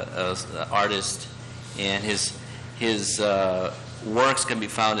world-renowned artist, and his works can be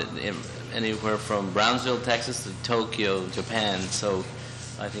found in anywhere from Brownsville, Texas, to Tokyo, Japan. So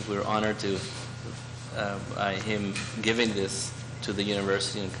I think we're honored to by him giving this to the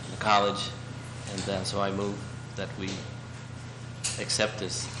university and the college, and so I move that we accept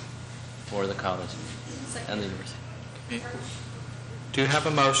this for the college and the university. Do have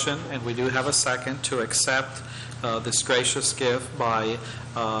a motion, and we do have a second to accept this gracious gift by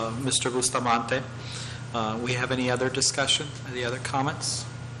Mr. Bustamante. We have any other discussion, any other comments?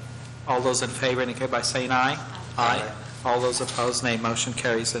 All those in favor indicate by saying aye. Aye. All those opposed, nay. Motion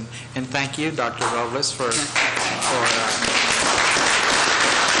carries. And thank you, Dr. Robles, for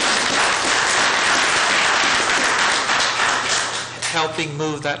helping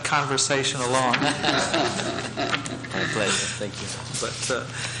move that conversation along. My pleasure. Thank you.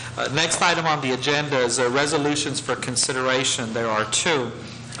 But next item on the agenda is resolutions for consideration. There are two.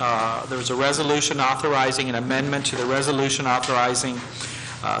 There's a resolution authorizing an amendment to the resolution authorizing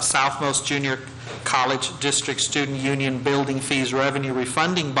Southmost Junior College District Student Union Building Fees Revenue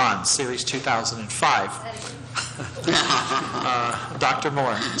Refunding Bonds, Series 2005. Dr.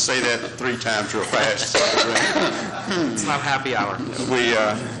 Moore. Say that 3 times real fast. It's not happy hour.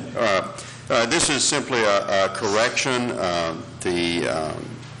 This is simply a correction. The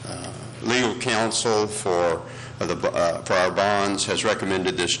legal counsel for our bonds has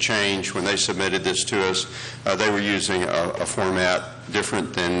recommended this change. When they submitted this to us, they were using a format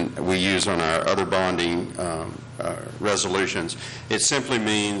different than we use on our other bonding resolutions. It simply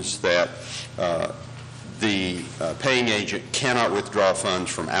means that the paying agent cannot withdraw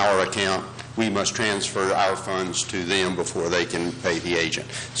funds from our account. We must transfer our funds to them before they can pay the agent.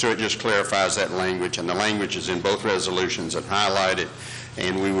 So it just clarifies that language, and the language is in both resolutions and highlighted,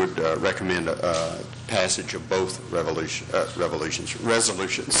 and we would recommend passage of both resolutions.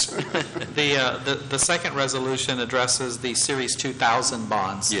 The second resolution addresses the Series 2000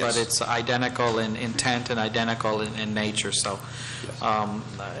 bonds, Yes. but it's identical in intent and identical in nature. So,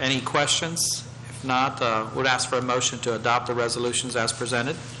 any questions? If not, would ask for a motion to adopt the resolutions as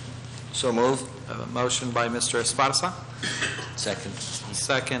presented. So moved. A motion by Mr. Esparza. Second.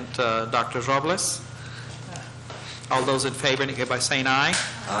 Second, Dr. Robles. All those in favor indicate by saying aye.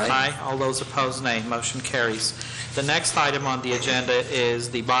 Aye. All those opposed, nay. Motion carries. The next item on the agenda is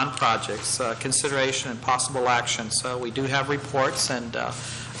the bond projects, consideration and possible action. So we do have reports, and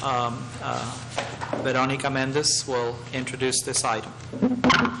Veronica Mendez will introduce this item.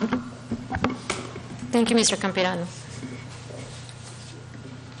 Thank you, Mr. Campirano.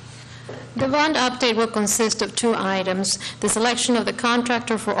 The bond update will consist of 2 items: the selection of the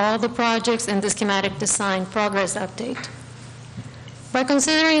contractor for all the projects and the schematic design progress update. By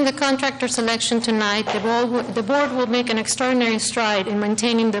considering the contractor selection tonight, the board will make an extraordinary stride in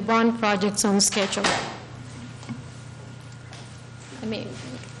maintaining the bond projects on schedule. Let me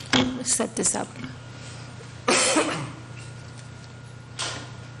set this up.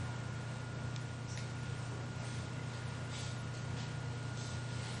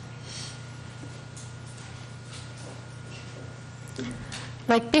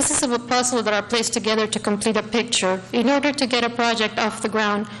 Like pieces of a puzzle that are placed together to complete a picture, in order to get a project off the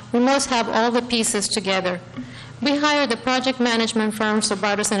ground, we must have all the pieces together. We hired the project management firms of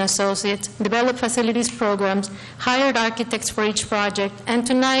Bartos & Associates, developed facilities programs, hired architects for each project, and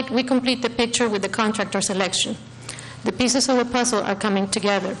tonight we complete the picture with the contractor selection. The pieces of the puzzle are coming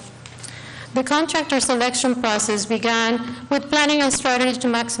together. The contractor selection process began with planning a strategy to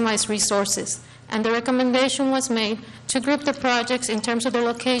maximize resources, and the recommendation was made to group the projects in terms of their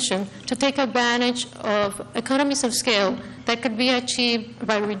location to take advantage of economies of scale that could be achieved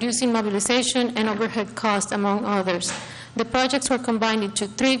by reducing mobilization and overhead costs, among others. The projects were combined into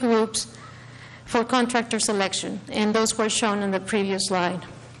 3 groups for contractor selection, and those were shown on the previous slide.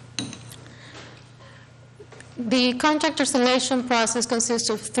 The contractor selection process consists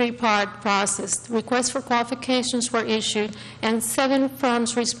of 3-part process. Requests for qualifications were issued, and 7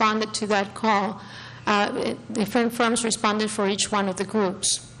 firms responded to that call. Different firms responded for each one of the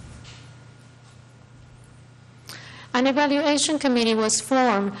groups. An evaluation committee was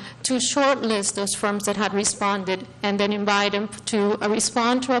formed to shortlist those firms that had responded and then invite them to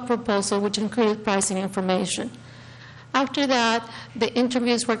respond to a proposal which included pricing information. After that, the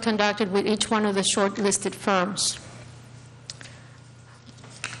interviews were conducted with each one of the shortlisted firms.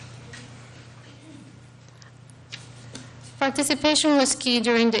 Participation was key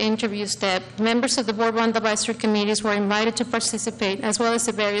during the interview step. Members of the Board Bond Advisory Committees were invited to participate, as well as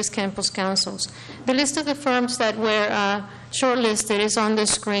the various campus councils. The list of the firms that were shortlisted is on the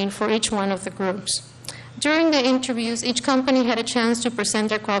screen for each one of the groups. During the interviews, each company had a chance to present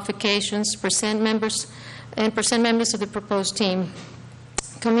their qualifications, present members of the proposed team.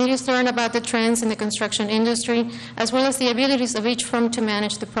 Committees learned about the trends in the construction industry, as well as the abilities of each firm to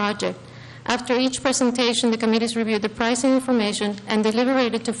manage the project. After each presentation, the committees reviewed the pricing information and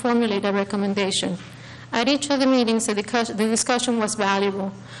deliberated to formulate a recommendation. At each of the meetings, the discussion was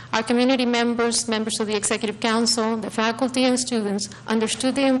valuable. Our community members, members of the Executive Council, the faculty and students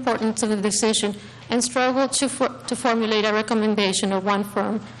understood the importance of the decision and struggled to formulate a recommendation of one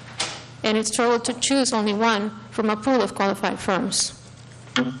firm, and it struggled to choose only one from a pool of qualified firms.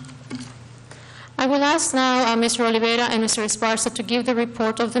 I will ask now Mr. Oliveira and Mr. Esparza to give the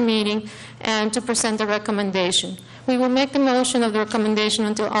report of the meeting and to present the recommendation. We will make the motion of the recommendation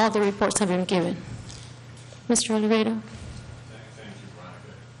until all the reports have been given. Mr. Oliveira. Thank you,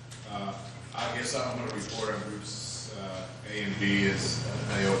 Veronica. I guess I'm going to report on groups A and B as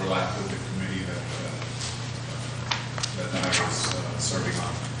they overlap with the committee that I was serving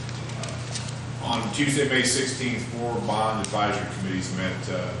on. On Tuesday, May 16th, 4 bond advisory committees met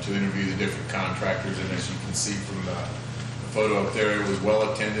to interview the different contractors, and as you can see from the photo up there, it was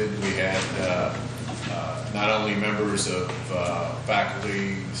well attended. We had not only members of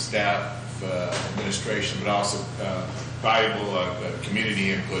faculty, staff, administration, but also valuable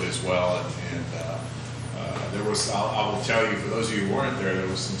community input as well. And there was, I will tell you, for those of you who weren't there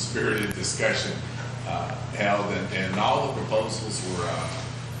was some spirited discussion held, and all the proposals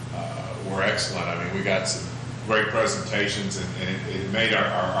were excellent. I mean, we got some great presentations, and it made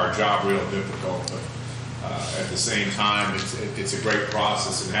our job real difficult. But at the same time, it's a great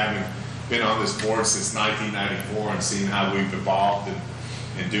process, and having been on this board since 1994 and seeing how we've evolved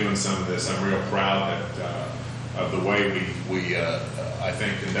in doing some of this, I'm real proud of the way we I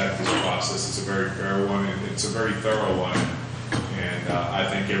think, conduct this process. It's a very fair one, and it's a very thorough one. And I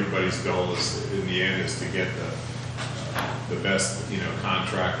think everybody's goal is, in the end, is to get the best,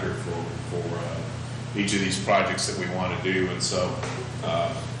 contractor for each of these projects that we want to do. And so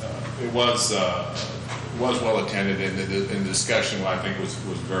it was well attended, and the discussion, I think, was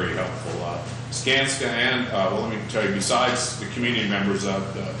very helpful. Skanska and, well, let me tell you, besides the community members,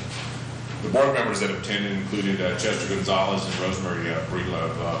 the board members that attended included Chester Gonzalez and Rosemary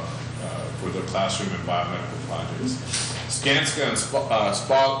Breedlove for the classroom and biomedical projects. Skanska and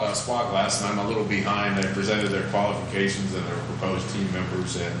Spoglass, and I'm a little behind, they presented their qualifications and their proposed team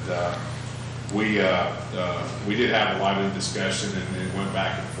members, and we did have a lot of discussion, and it went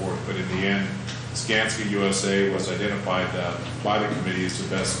back and forth, but in the end, Skanska USA was identified by the committee as the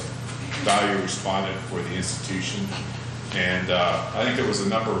best value respondent for the institution. And I think there was a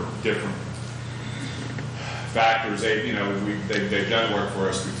number of different factors. They've done work for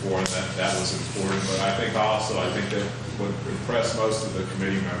us before, and that was important. But I think that what impressed most of the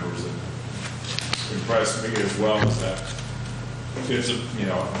committee members, and impressed me as well, is that it's a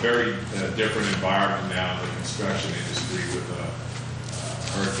very different environment now in the construction industry with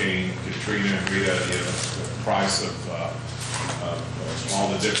Hurricane Katrina and Rita. The price of all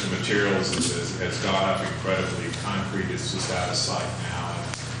the different materials has gone up incredibly. Concrete is just out of sight now,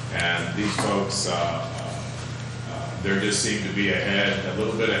 and these folks, there just seem to be a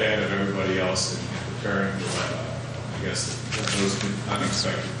little bit ahead of everybody else in preparing for, I guess, those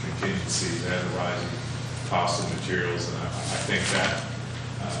unexpected contingencies and the rising cost of materials, and I think that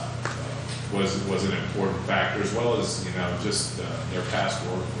was an important factor, as well as just their past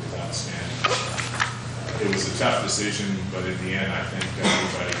work was outstanding. It was a tough decision, but in the end, I think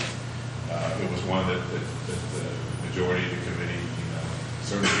everybody, it was one that the majority of the committee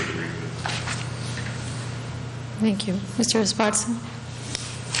certainly agreed with. Thank you. Mr. Esparza?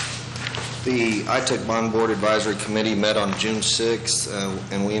 The ITEC Bond Board Advisory Committee met on June 6th,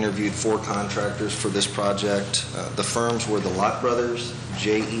 and we interviewed 4 contractors for this project. The firms were the Lott Brothers,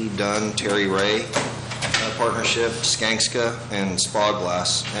 J.E. Dunn, Terry Ray Partnership, Skanska, and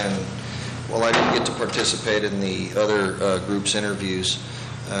Spoglass. And while I didn't get to participate in the other group's interviews,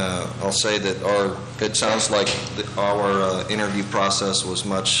 I'll say that it sounds like our interview process was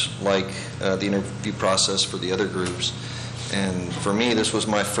much like the interview process for the other groups. And for me, this was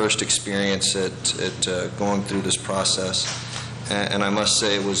my first experience at going through this process. And I must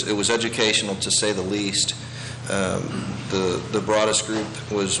say it was educational, to say the least. The broadest group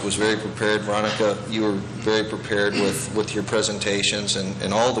was very prepared. Veronica, you were very prepared with your presentations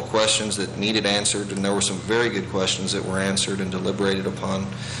and all the questions that needed answered, and there were some very good questions that were answered and deliberated upon.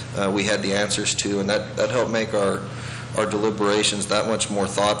 We had the answers to, and that helped make our deliberations that much more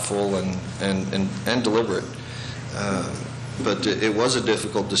thoughtful and deliberate. But it was a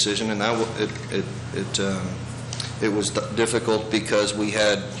difficult decision, and it was difficult because we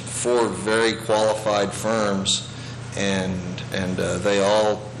had 4 very qualified firms, and they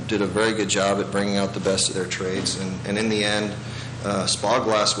all did a very good job at bringing out the best of their trades. And in the end,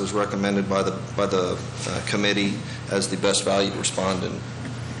 Spoglass was recommended by the committee as the best value respondent.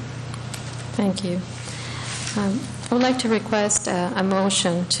 Thank you. I would like to request a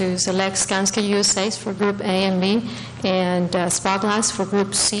motion to select Skanska USA for Group A and B and Spoglass for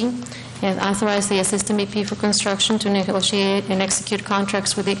Group C, and authorize the Assistant VP for Construction to negotiate and execute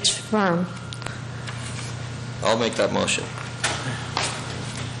contracts with each firm. I'll make that motion.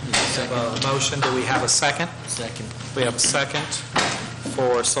 Motion. Do we have a second? Second. We have a second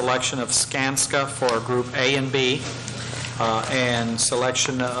for selection of Skanska for Group A and B, and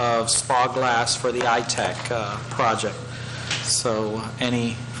selection of Spoglass for the ITEC project. So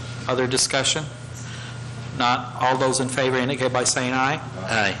any other discussion? Not. All those in favor indicate by saying aye.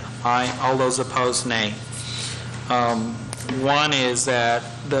 Aye. Aye. All those opposed, nay. One is that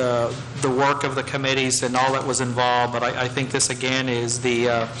the work of the committees and all that was involved, but I think this again is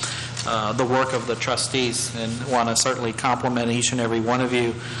the the work of the trustees, and want to certainly compliment each and every one of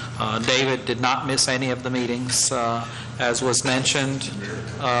you. David did not miss any of the meetings. As was mentioned,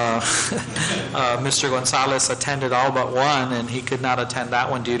 Mr. Gonzalez attended all but one, and he could not attend that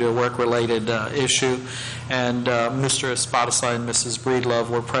one due to a work-related issue. And Mr. Esparza and Mrs. Breedlove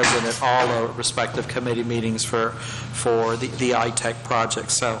were present at all the respective committee meetings for the ITech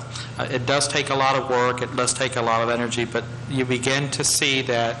project. So it does take a lot of work, it does take a lot of energy, but you begin to see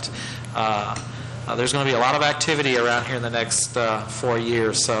that there's going to be a lot of activity around here in the next 4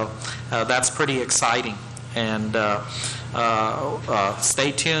 years. So that's pretty exciting. And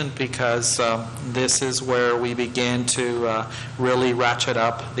stay tuned, because this is where we begin to really ratchet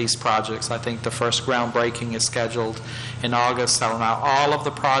up these projects. I think the first groundbreaking is scheduled in August. So now all of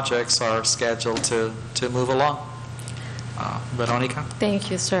the projects are scheduled to move along. Veronica? Thank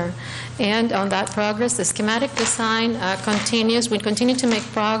you, sir. And on that progress, the schematic design continues. We continue to make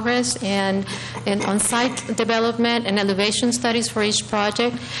progress and on-site development and elevation studies for each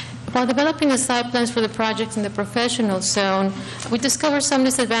project. While developing the site plans for the project in the professional zone, we discovered some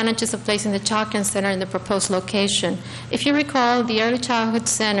disadvantages of placing the Child Care Center in the proposed location. If you recall, the Early Childhood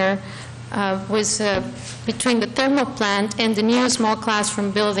Center was between the thermal plant and the new small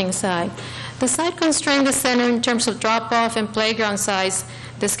classroom building site. The site constrained the center in terms of drop-off and playground size.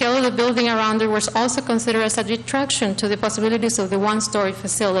 The scale of the building around it was also considered as a detraction to the possibilities of the one-story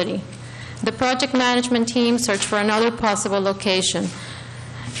facility. The project management team searched for another possible location.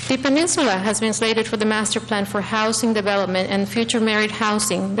 The peninsula has been slated for the master plan for housing development and future married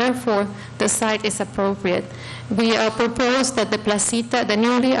housing. Therefore, the site is appropriate. We propose that the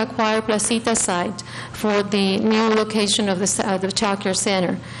newly acquired Placita site for the new location of the Child Care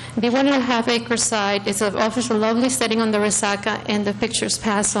Center. The 1.5-acre site offers a lovely setting on the Resaca, and the pictures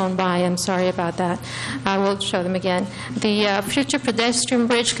pass on by. I'm sorry about that. I will show them again. The future pedestrian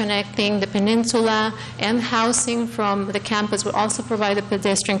bridge connecting the peninsula and housing from the campus will also provide the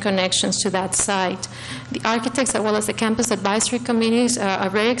pedestrian connections to that site. The architects, as well as the campus advisory committees, are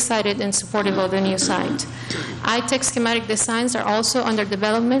very excited and supportive of the new site. ITech schematic designs are also under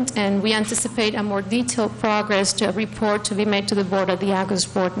development, and we anticipate a more detailed progress to a report to be made to the board at the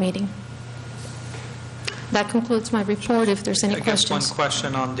August board meeting. That concludes my report. If there's any questions. I guess one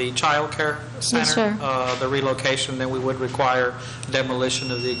question on the Child Care Center. Yes, sir. The relocation, then we would require demolition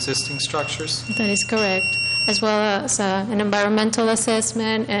of the existing structures? That is correct, as well as an environmental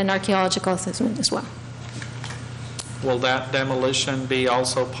assessment and archaeological assessment as well. Will that demolition be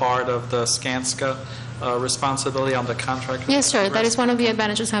also part of the Skanska responsibility on the contract? Yes, sir. That is one of the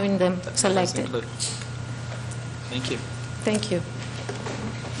advantages having them selected. Thank you. Thank you.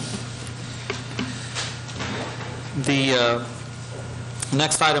 The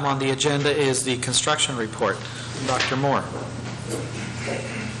next item on the agenda is the construction report. Dr. Moore.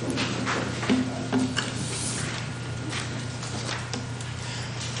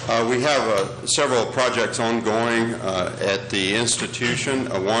 We have several projects ongoing at the institution.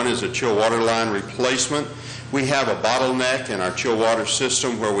 One is a chill water line replacement. We have a bottleneck in our chill water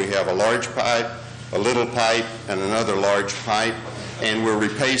system where we have a large pipe, a little pipe, and another large pipe, and we're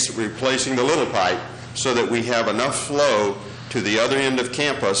replacing the little pipe so that we have enough flow to the other end of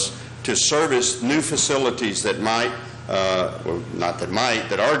campus to service new facilities that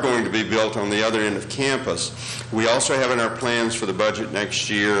that are going to be built on the other end of campus. We also have in our plans for the budget next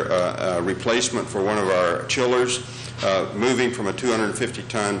year a replacement for one of our chillers, moving from a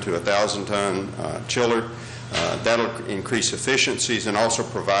 250-ton to a 1,000-ton chiller. That'll increase efficiencies and also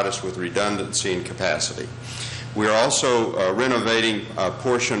provide us with redundancy and capacity. We're also renovating a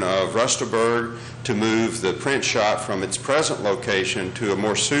portion of Rustenburg to move the print shop from its present location to a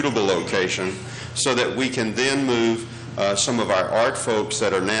more suitable location so that we can then move some of our art folks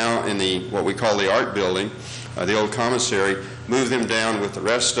that are now in what we call the art building, the old commissary, move them down with the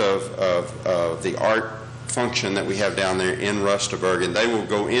rest of the art function that we have down there in Rustenburg, and they will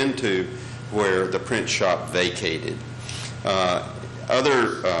go into where the print shop vacated.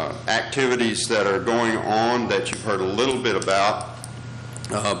 Other activities that are going on that you've heard a little bit about,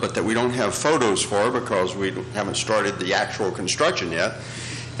 but that we don't have photos for because we haven't started the actual construction yet,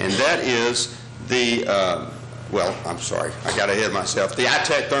 and that is the I'm sorry, I got ahead of myself. The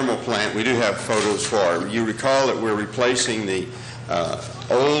ITech thermal plant, we do have photos for. You recall that we're replacing the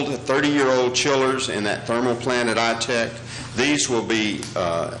old 30-year-old chillers in that thermal plant at ITech. These will be,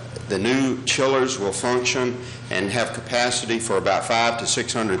 the new chillers will function and have capacity for about 500,000 to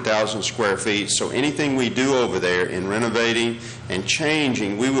 600,000 square feet. So anything we do over there in renovating and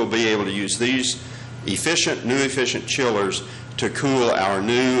changing, we will be able to use these new efficient chillers to cool our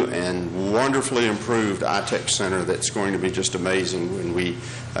new and wonderfully improved iTech Center that's going to be just amazing when we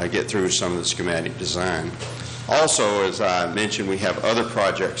get through some of the schematic design. Also, as I mentioned, we have other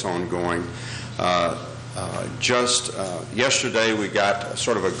projects ongoing. Just yesterday, we got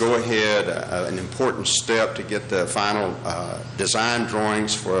sort of a go-ahead, an important step to get the final design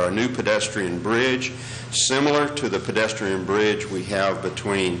drawings for a new pedestrian bridge, similar to the pedestrian bridge we have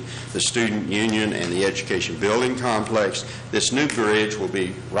between the Student Union and the Education Building Complex. This new bridge will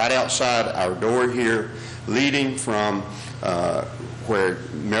be right outside our door here, leading from where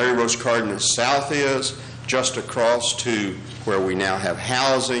Mary Rose Cardenas South is, just across to where we now have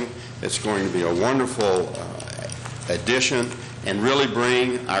housing. It's going to be a wonderful addition and really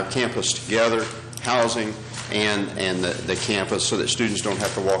bring our campus together, housing and the campus, so that students don't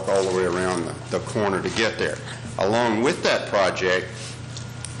have to walk all the way around the corner to get there. Along with that project,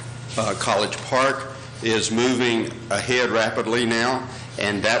 College Park is moving ahead rapidly now,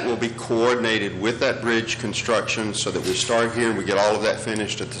 and that will be coordinated with that bridge construction so that we start here and we get all of that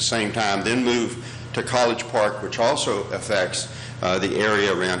finished at the same time, then move to College Park, which also affects the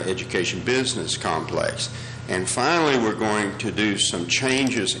area around Education Business Complex. And finally, we're going to do some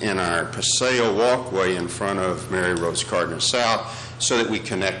changes in our Paseo walkway in front of Mary Rose Cardenas South so that we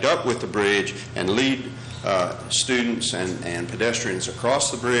connect up with the bridge and lead students and pedestrians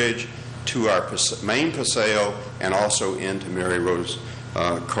across the bridge to our main Paseo and also into Mary Rose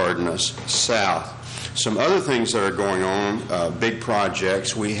Cardenas South. Some other things that are going on, big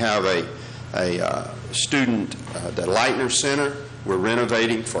projects. We have a student, the Leitner Center. We're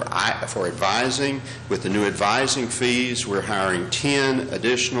renovating for advising. With the new advising fees, we're hiring 10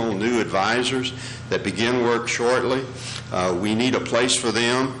 additional new advisors that begin work shortly. We need a place for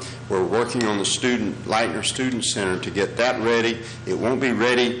them. We're working on the Leitner Student Center to get that ready. It won't be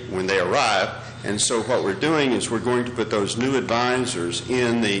ready when they arrive. And so what we're doing is we're going to put those new advisors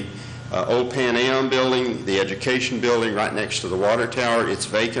in the old Pan Am building, the education building right next to the water tower. It's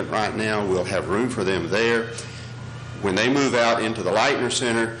vacant right now. We'll have room for them there. When they move out into the Leitner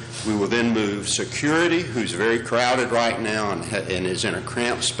Center, we will then move security, who's very crowded right now and is in a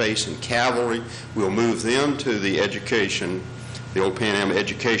cramped space in Cavalry. We'll move them to the education, the old Pan Am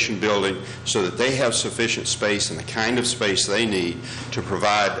education building, so that they have sufficient space and the kind of space they need to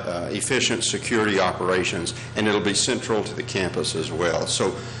provide efficient security operations, and it'll be central to the campus as well.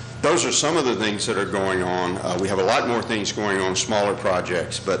 So those are some of the things that are going on. We have a lot more things going on, smaller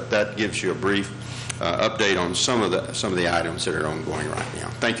projects, but that gives you a brief update on some of the items that are ongoing right now.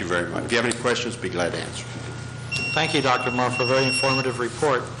 Thank you very much. If you have any questions, be glad to answer. Thank you, Dr. Moore, for a very informative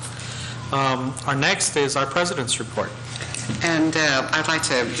report. Our next is our President's report. And I'd like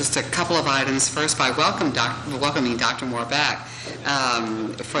to, just a couple of items. First, by welcoming Dr. Moore back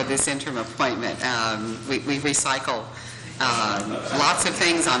for this interim appointment. We recycle lots of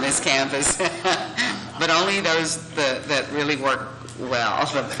things on this campus, but only those that really work well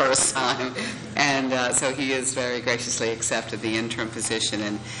the first time. And so he has very graciously accepted the interim position.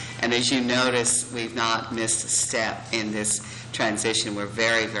 And as you notice, we've not missed a step in this transition. We're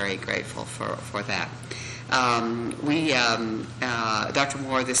very, very grateful for that. Dr.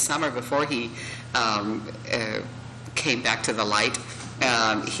 Moore, this summer, before he came back to the light,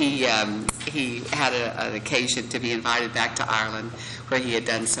 he had an occasion to be invited back to Ireland, where he had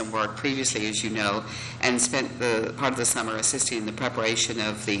done some work previously, as you know, and spent the part of the summer assisting in the preparation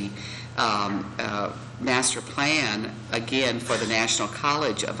of the master plan, again, for the National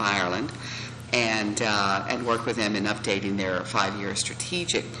College of Ireland, and worked with them in updating their 5-year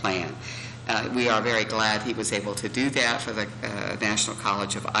strategic plan. We are very glad he was able to do that for the National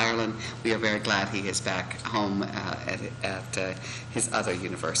College of Ireland. We are very glad he is back home at his other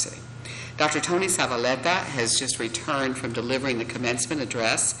university. Dr. Tony Zavaleta has just returned from delivering the commencement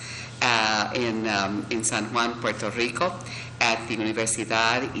address in San Juan, Puerto Rico, at the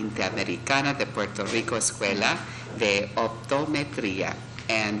Universidad Interamericana de Puerto Rico Escuela de Optometría.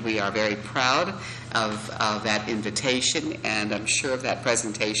 And we are very proud of that invitation, and I'm sure of that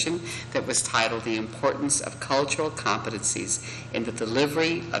presentation that was titled The Importance of Cultural Competencies in the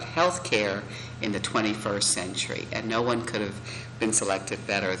Delivery of Health Care in the 21st Century. And no one could have been selected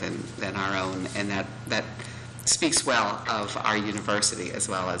better than our own, and that speaks well of our university as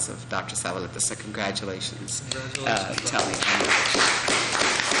well as of Dr. Zavaleta. So congratulations. Tony.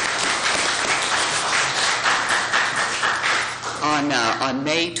 On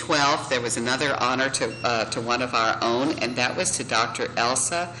May 12th, there was another honor to one of our own, and that was to Dr.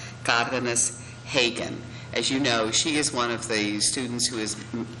 Elsa Cardenas Hagen. As you know, she is one of the students who has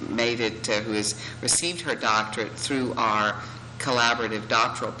made it, who has received her doctorate through our collaborative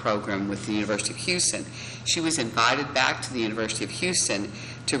doctoral program with the University of Houston. She was invited back to the University of Houston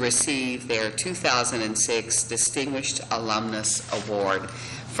to receive their 2006 Distinguished Alumnus Award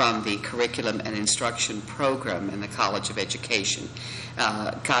from the Curriculum and Instruction Program in the College of Education.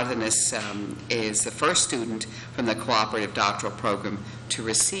 Cardenas is the first student from the Cooperative Doctoral Program to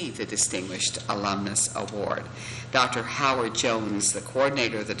receive the Distinguished Alumnus Award. Dr. Howard Jones, the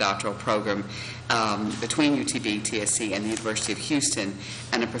coordinator of the doctoral program between UTB, TSC, and the University of Houston,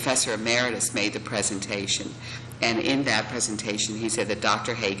 and a professor emeritus, made the presentation. And in that presentation, he said that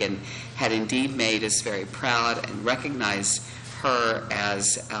Dr. Hagen had indeed made us very proud and recognized her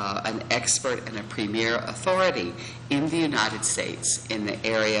as an expert and a premier authority in the United States in the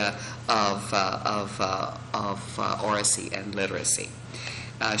area of oracy and literacy.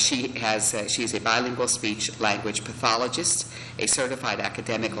 She's a bilingual speech-language pathologist, a certified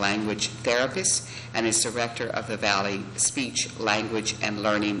academic language therapist, and is director of the Valley Speech, Language, and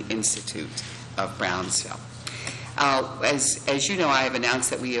Learning Institute of Brownsville. As you know, I have announced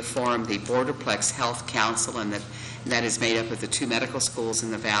that we have formed the Borderplex Health Council, and that is made up of the 2 medical schools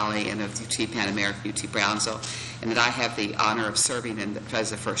in the Valley and of UT Pan American, UT Brownsville, and that I have the honor of serving as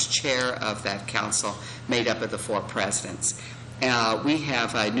the first chair of that council, made up of the 4 presidents. We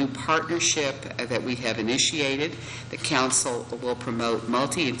have a new partnership that we have initiated. The council will promote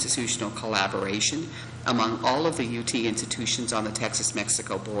multi-institutional collaboration among all of the UT institutions on the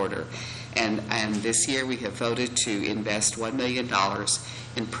Texas-Mexico border. And this year we have voted to invest $1 million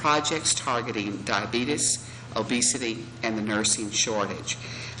in projects targeting diabetes, obesity, and the nursing shortage.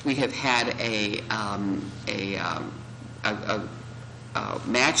 We have had a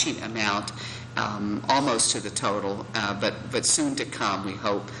matching amount almost to the total, but soon to come, we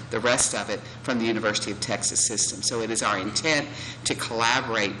hope, the rest of it from the University of Texas system. So it is our intent to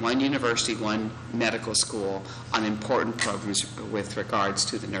collaborate, one university, one medical school, on important programs with regards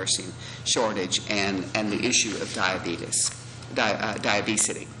to the nursing shortage and the issue of diabetes.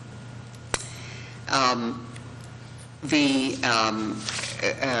 The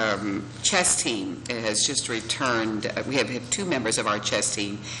chess team has just returned. We have had 2 members of our chess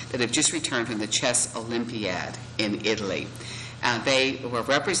team that have just returned from the Chess Olympiad in Italy. They were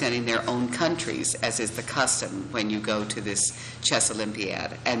representing their own countries, as is the custom when you go to this Chess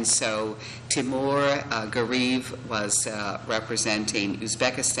Olympiad. And so Timur Gariv was representing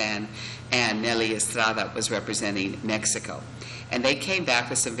Uzbekistan, and Nelly Estrada was representing Mexico. And they came back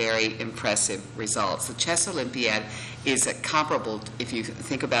with some very impressive results. The Chess Olympiad is comparable, if you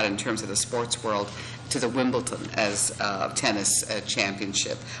think about it in terms of the sports world, to the Wimbledon as tennis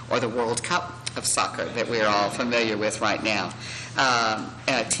championship, or the World Cup of soccer that we're all familiar with right now.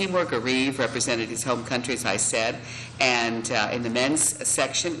 Timur Gariv represented his home country, as I said, and in the men's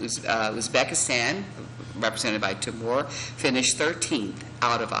section, Uzbekistan, represented by Timur, finished 13th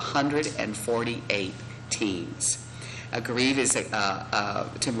out of 148 teams.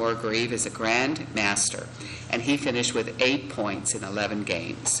 Timur Gariv is a grand master, and he finished with 8 points in 11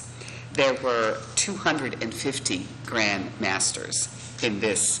 games. There were 250 grand masters in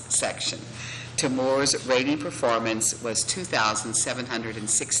this section. Timur's rating performance was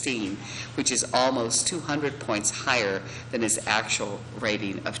 2,716, which is almost 200 points higher than his actual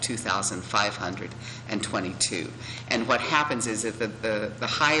rating of 2,522. And what happens is that the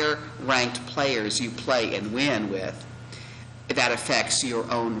higher ranked players you play and win with, that affects your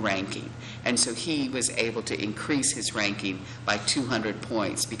own ranking. And so he was able to increase his ranking by 200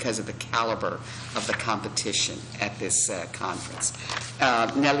 points because of the caliber of the competition at this conference.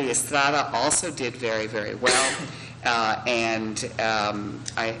 Nelly Estrada also did very, very well. I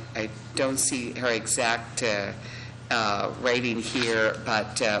don't see her exact rating here,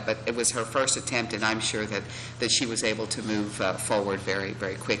 but it was her first attempt, and I'm sure that she was able to move forward very,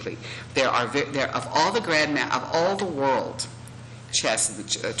 very quickly. There of all the world chess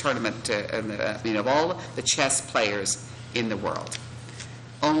tournament, of all the chess players in the world,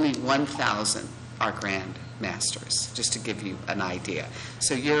 only 1,000 are grand masters, just to give you an idea.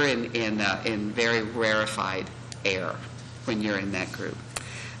 So you're in very rarefied air when you're in that group.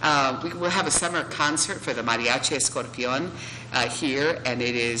 We will have a summer concert for the Mariachi Escorpión here, and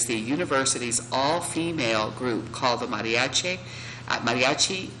it is the university's all-female group called the Mariachi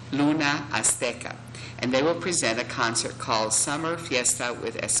Luna Azteca. And they will present a concert called Summer Fiesta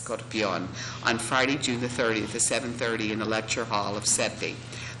with Escorpión on Friday, June the 30th at 7:30 in the lecture hall of SETB.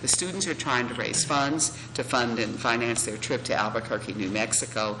 The students are trying to raise funds to fund and finance their trip to Albuquerque, New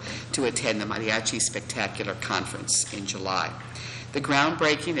Mexico to attend the Mariachi Spectacular Conference in July. The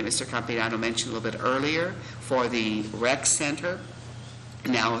groundbreaking that Mr. Campirano mentioned a little bit earlier for the rec center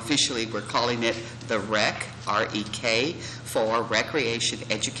Now officially, we're calling it the REC, R-E-K, for Recreation,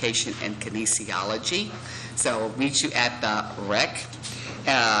 Education, and Kinesiology. So we'll meet you at the REC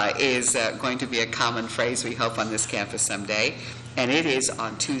is going to be a common phrase, we hope, on this campus someday. And it is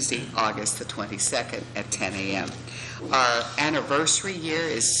on Tuesday, August the 22nd at 10 a.m. Our anniversary year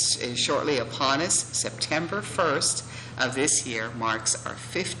is shortly upon us. September 1st of this year marks our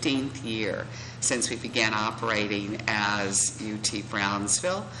 15th year since we began operating as UT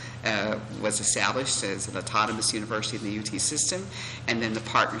Brownsville. Was established as an autonomous university in the UT system, and then the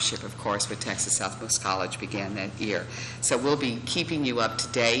partnership, of course, with Texas Southmost College began that year. So we'll be keeping you up to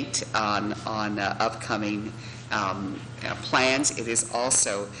date on upcoming plans. It is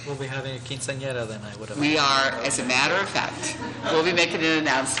also... We'll be having a quinceañera then, I would have... We are, as a matter of fact, we'll be making an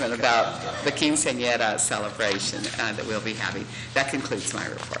announcement about the quinceañera celebration that we'll be having. That concludes my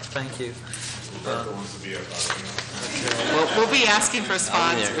report. Thank you. We'll be asking for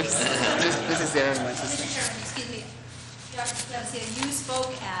sponsors. Mrs. Zimmerman wants to say. Mr. Chairman, excuse me. Dr. Garcia, you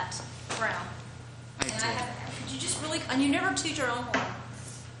spoke at Brown. I did. Could you just really, and you never toot your own horn.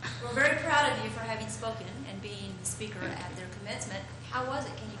 We're very proud of you for having spoken and being the speaker at their commencement. How was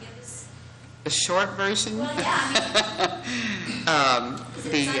it? Can you give us The short version? Well, yeah, I mean, was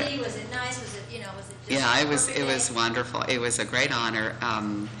it sunny? Was it nice? Was it, was it just Yeah, a it was day? wonderful. It was a great honor.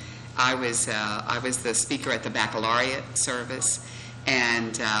 I was the speaker at the baccalaureate service,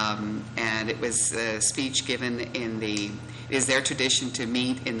 and it was a speech given it is their tradition to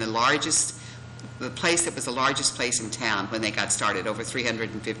meet in the place that was the largest place in town when they got started over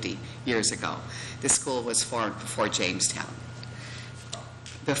 350 years ago. This school was formed before Jamestown.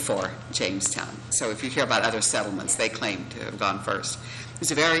 So if you hear about other settlements, they claim to have gone first. It was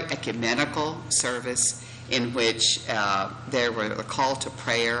a very ecumenical service in which there were a call to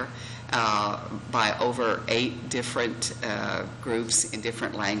prayer by over 8 different groups in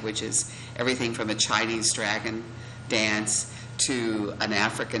different languages, everything from a Chinese dragon dance to an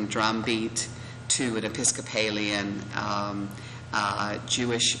African drum beat to an Episcopalian,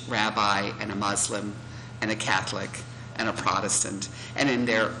 Jewish rabbi and a Muslim and a Catholic and a Protestant, and in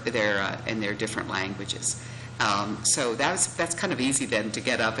their different languages. So that's kind of easy then to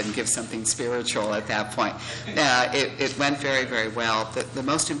get up and give something spiritual at that point. It went very, very well. The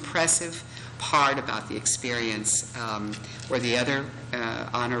most impressive part about the experience were the other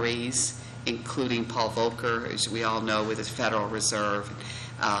honorees, including Paul Volcker, as we all know, with the Federal Reserve,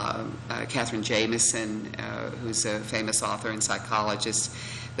 Catherine Jameson, who's a famous author and psychologist,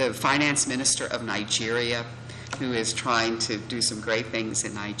 the finance minister of Nigeria, who is trying to do some great things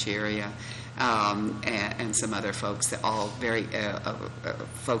in Nigeria, and some other folks that all very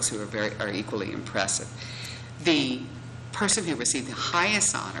folks who are equally impressive. The person who received the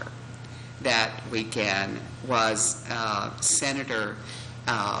highest honor that weekend was Senator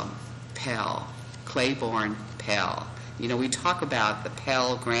Pell, Claiborne Pell. We talk about the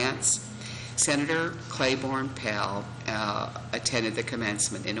Pell grants. Senator Claiborne Pell attended the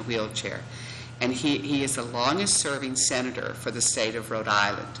commencement in a wheelchair, and he is the longest-serving senator for the state of Rhode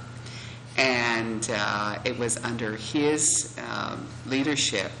Island. And it was under his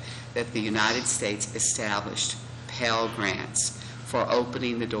leadership that the United States established Pell Grants for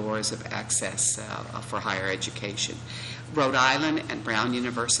opening the doors of access for higher education. Rhode Island and Brown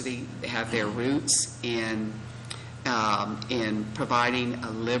University have their roots in providing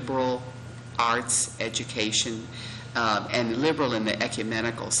a liberal arts education, and liberal in the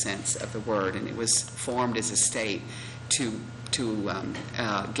ecumenical sense of the word, and it was formed as a state to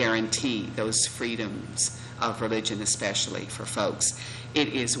guarantee those freedoms of religion, especially for folks. It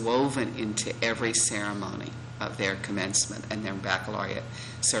is woven into every ceremony of their commencement and their baccalaureate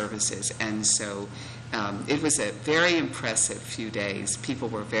services. And so it was a very impressive few days. People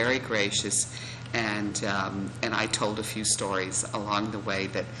were very gracious, and I told a few stories along the way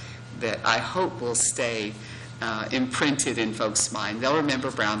that I hope will stay imprinted in folks' mind. They'll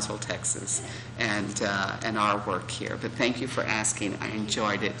remember Brownsville, Texas, and our work here. But thank you for asking. I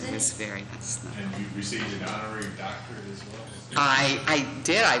enjoyed it. It was very nice. And you received an honorary doctorate as well? I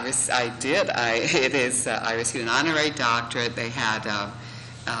did. I received an honorary doctorate. They have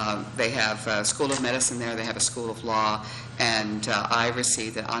a School of Medicine there. They have a School of Law, and I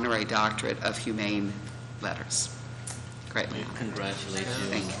received an honorary doctorate of Humane Letters. Greatly honored. Congratulations.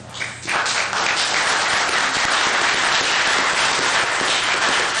 Thank you.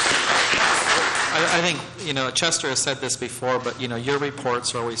 I think, Chester has said this before, but, your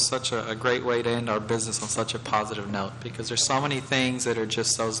reports are always such a great way to end our business on such a positive note, because there's so many things that are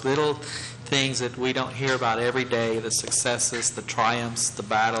just those little things that we don't hear about every day, the successes, the triumphs, the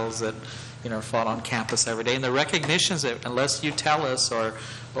battles that, are fought on campus every day, and the recognitions that, unless you tell us or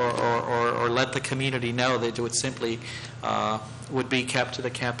let the community know, that it would simply would be kept to the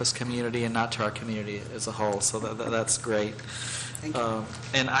campus community and not to our community as a whole. So that's great.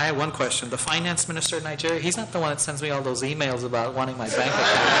 And I have one question. The finance minister of Nigeria, he's not the one that sends me all those emails about wanting my bank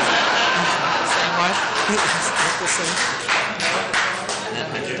account. Same one?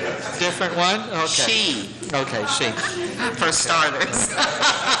 Different one? Okay. She. Okay, she. For starters.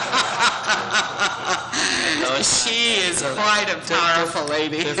 She is quite a powerful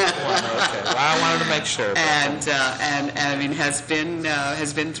lady. Different one, okay. Well, I wanted to make sure. And I mean, has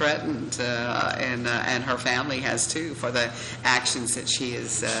been threatened, and her family has too, for the actions that she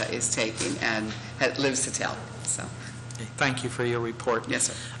is taking, and lives to tell. So. Thank you for your report.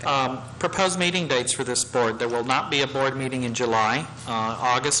 Yes, sir. Proposed meeting dates for this board. There will not be a board meeting in July.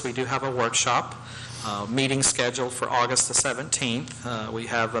 August, we do have a workshop. Meeting scheduled for August the 17th. We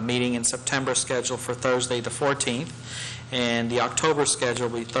have a meeting in September scheduled for Thursday the 14th. And the October schedule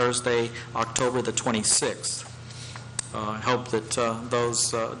will be Thursday, October the 26th. I hope that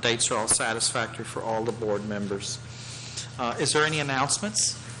those dates are all satisfactory for all the board members. Is there any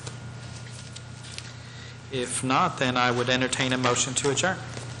announcements? If not, then I would entertain a motion to adjourn.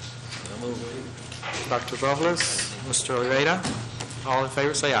 Dr. Robles, Mr. Oliveira, all in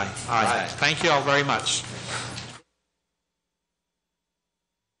favor say aye. Aye. Thank you all very much.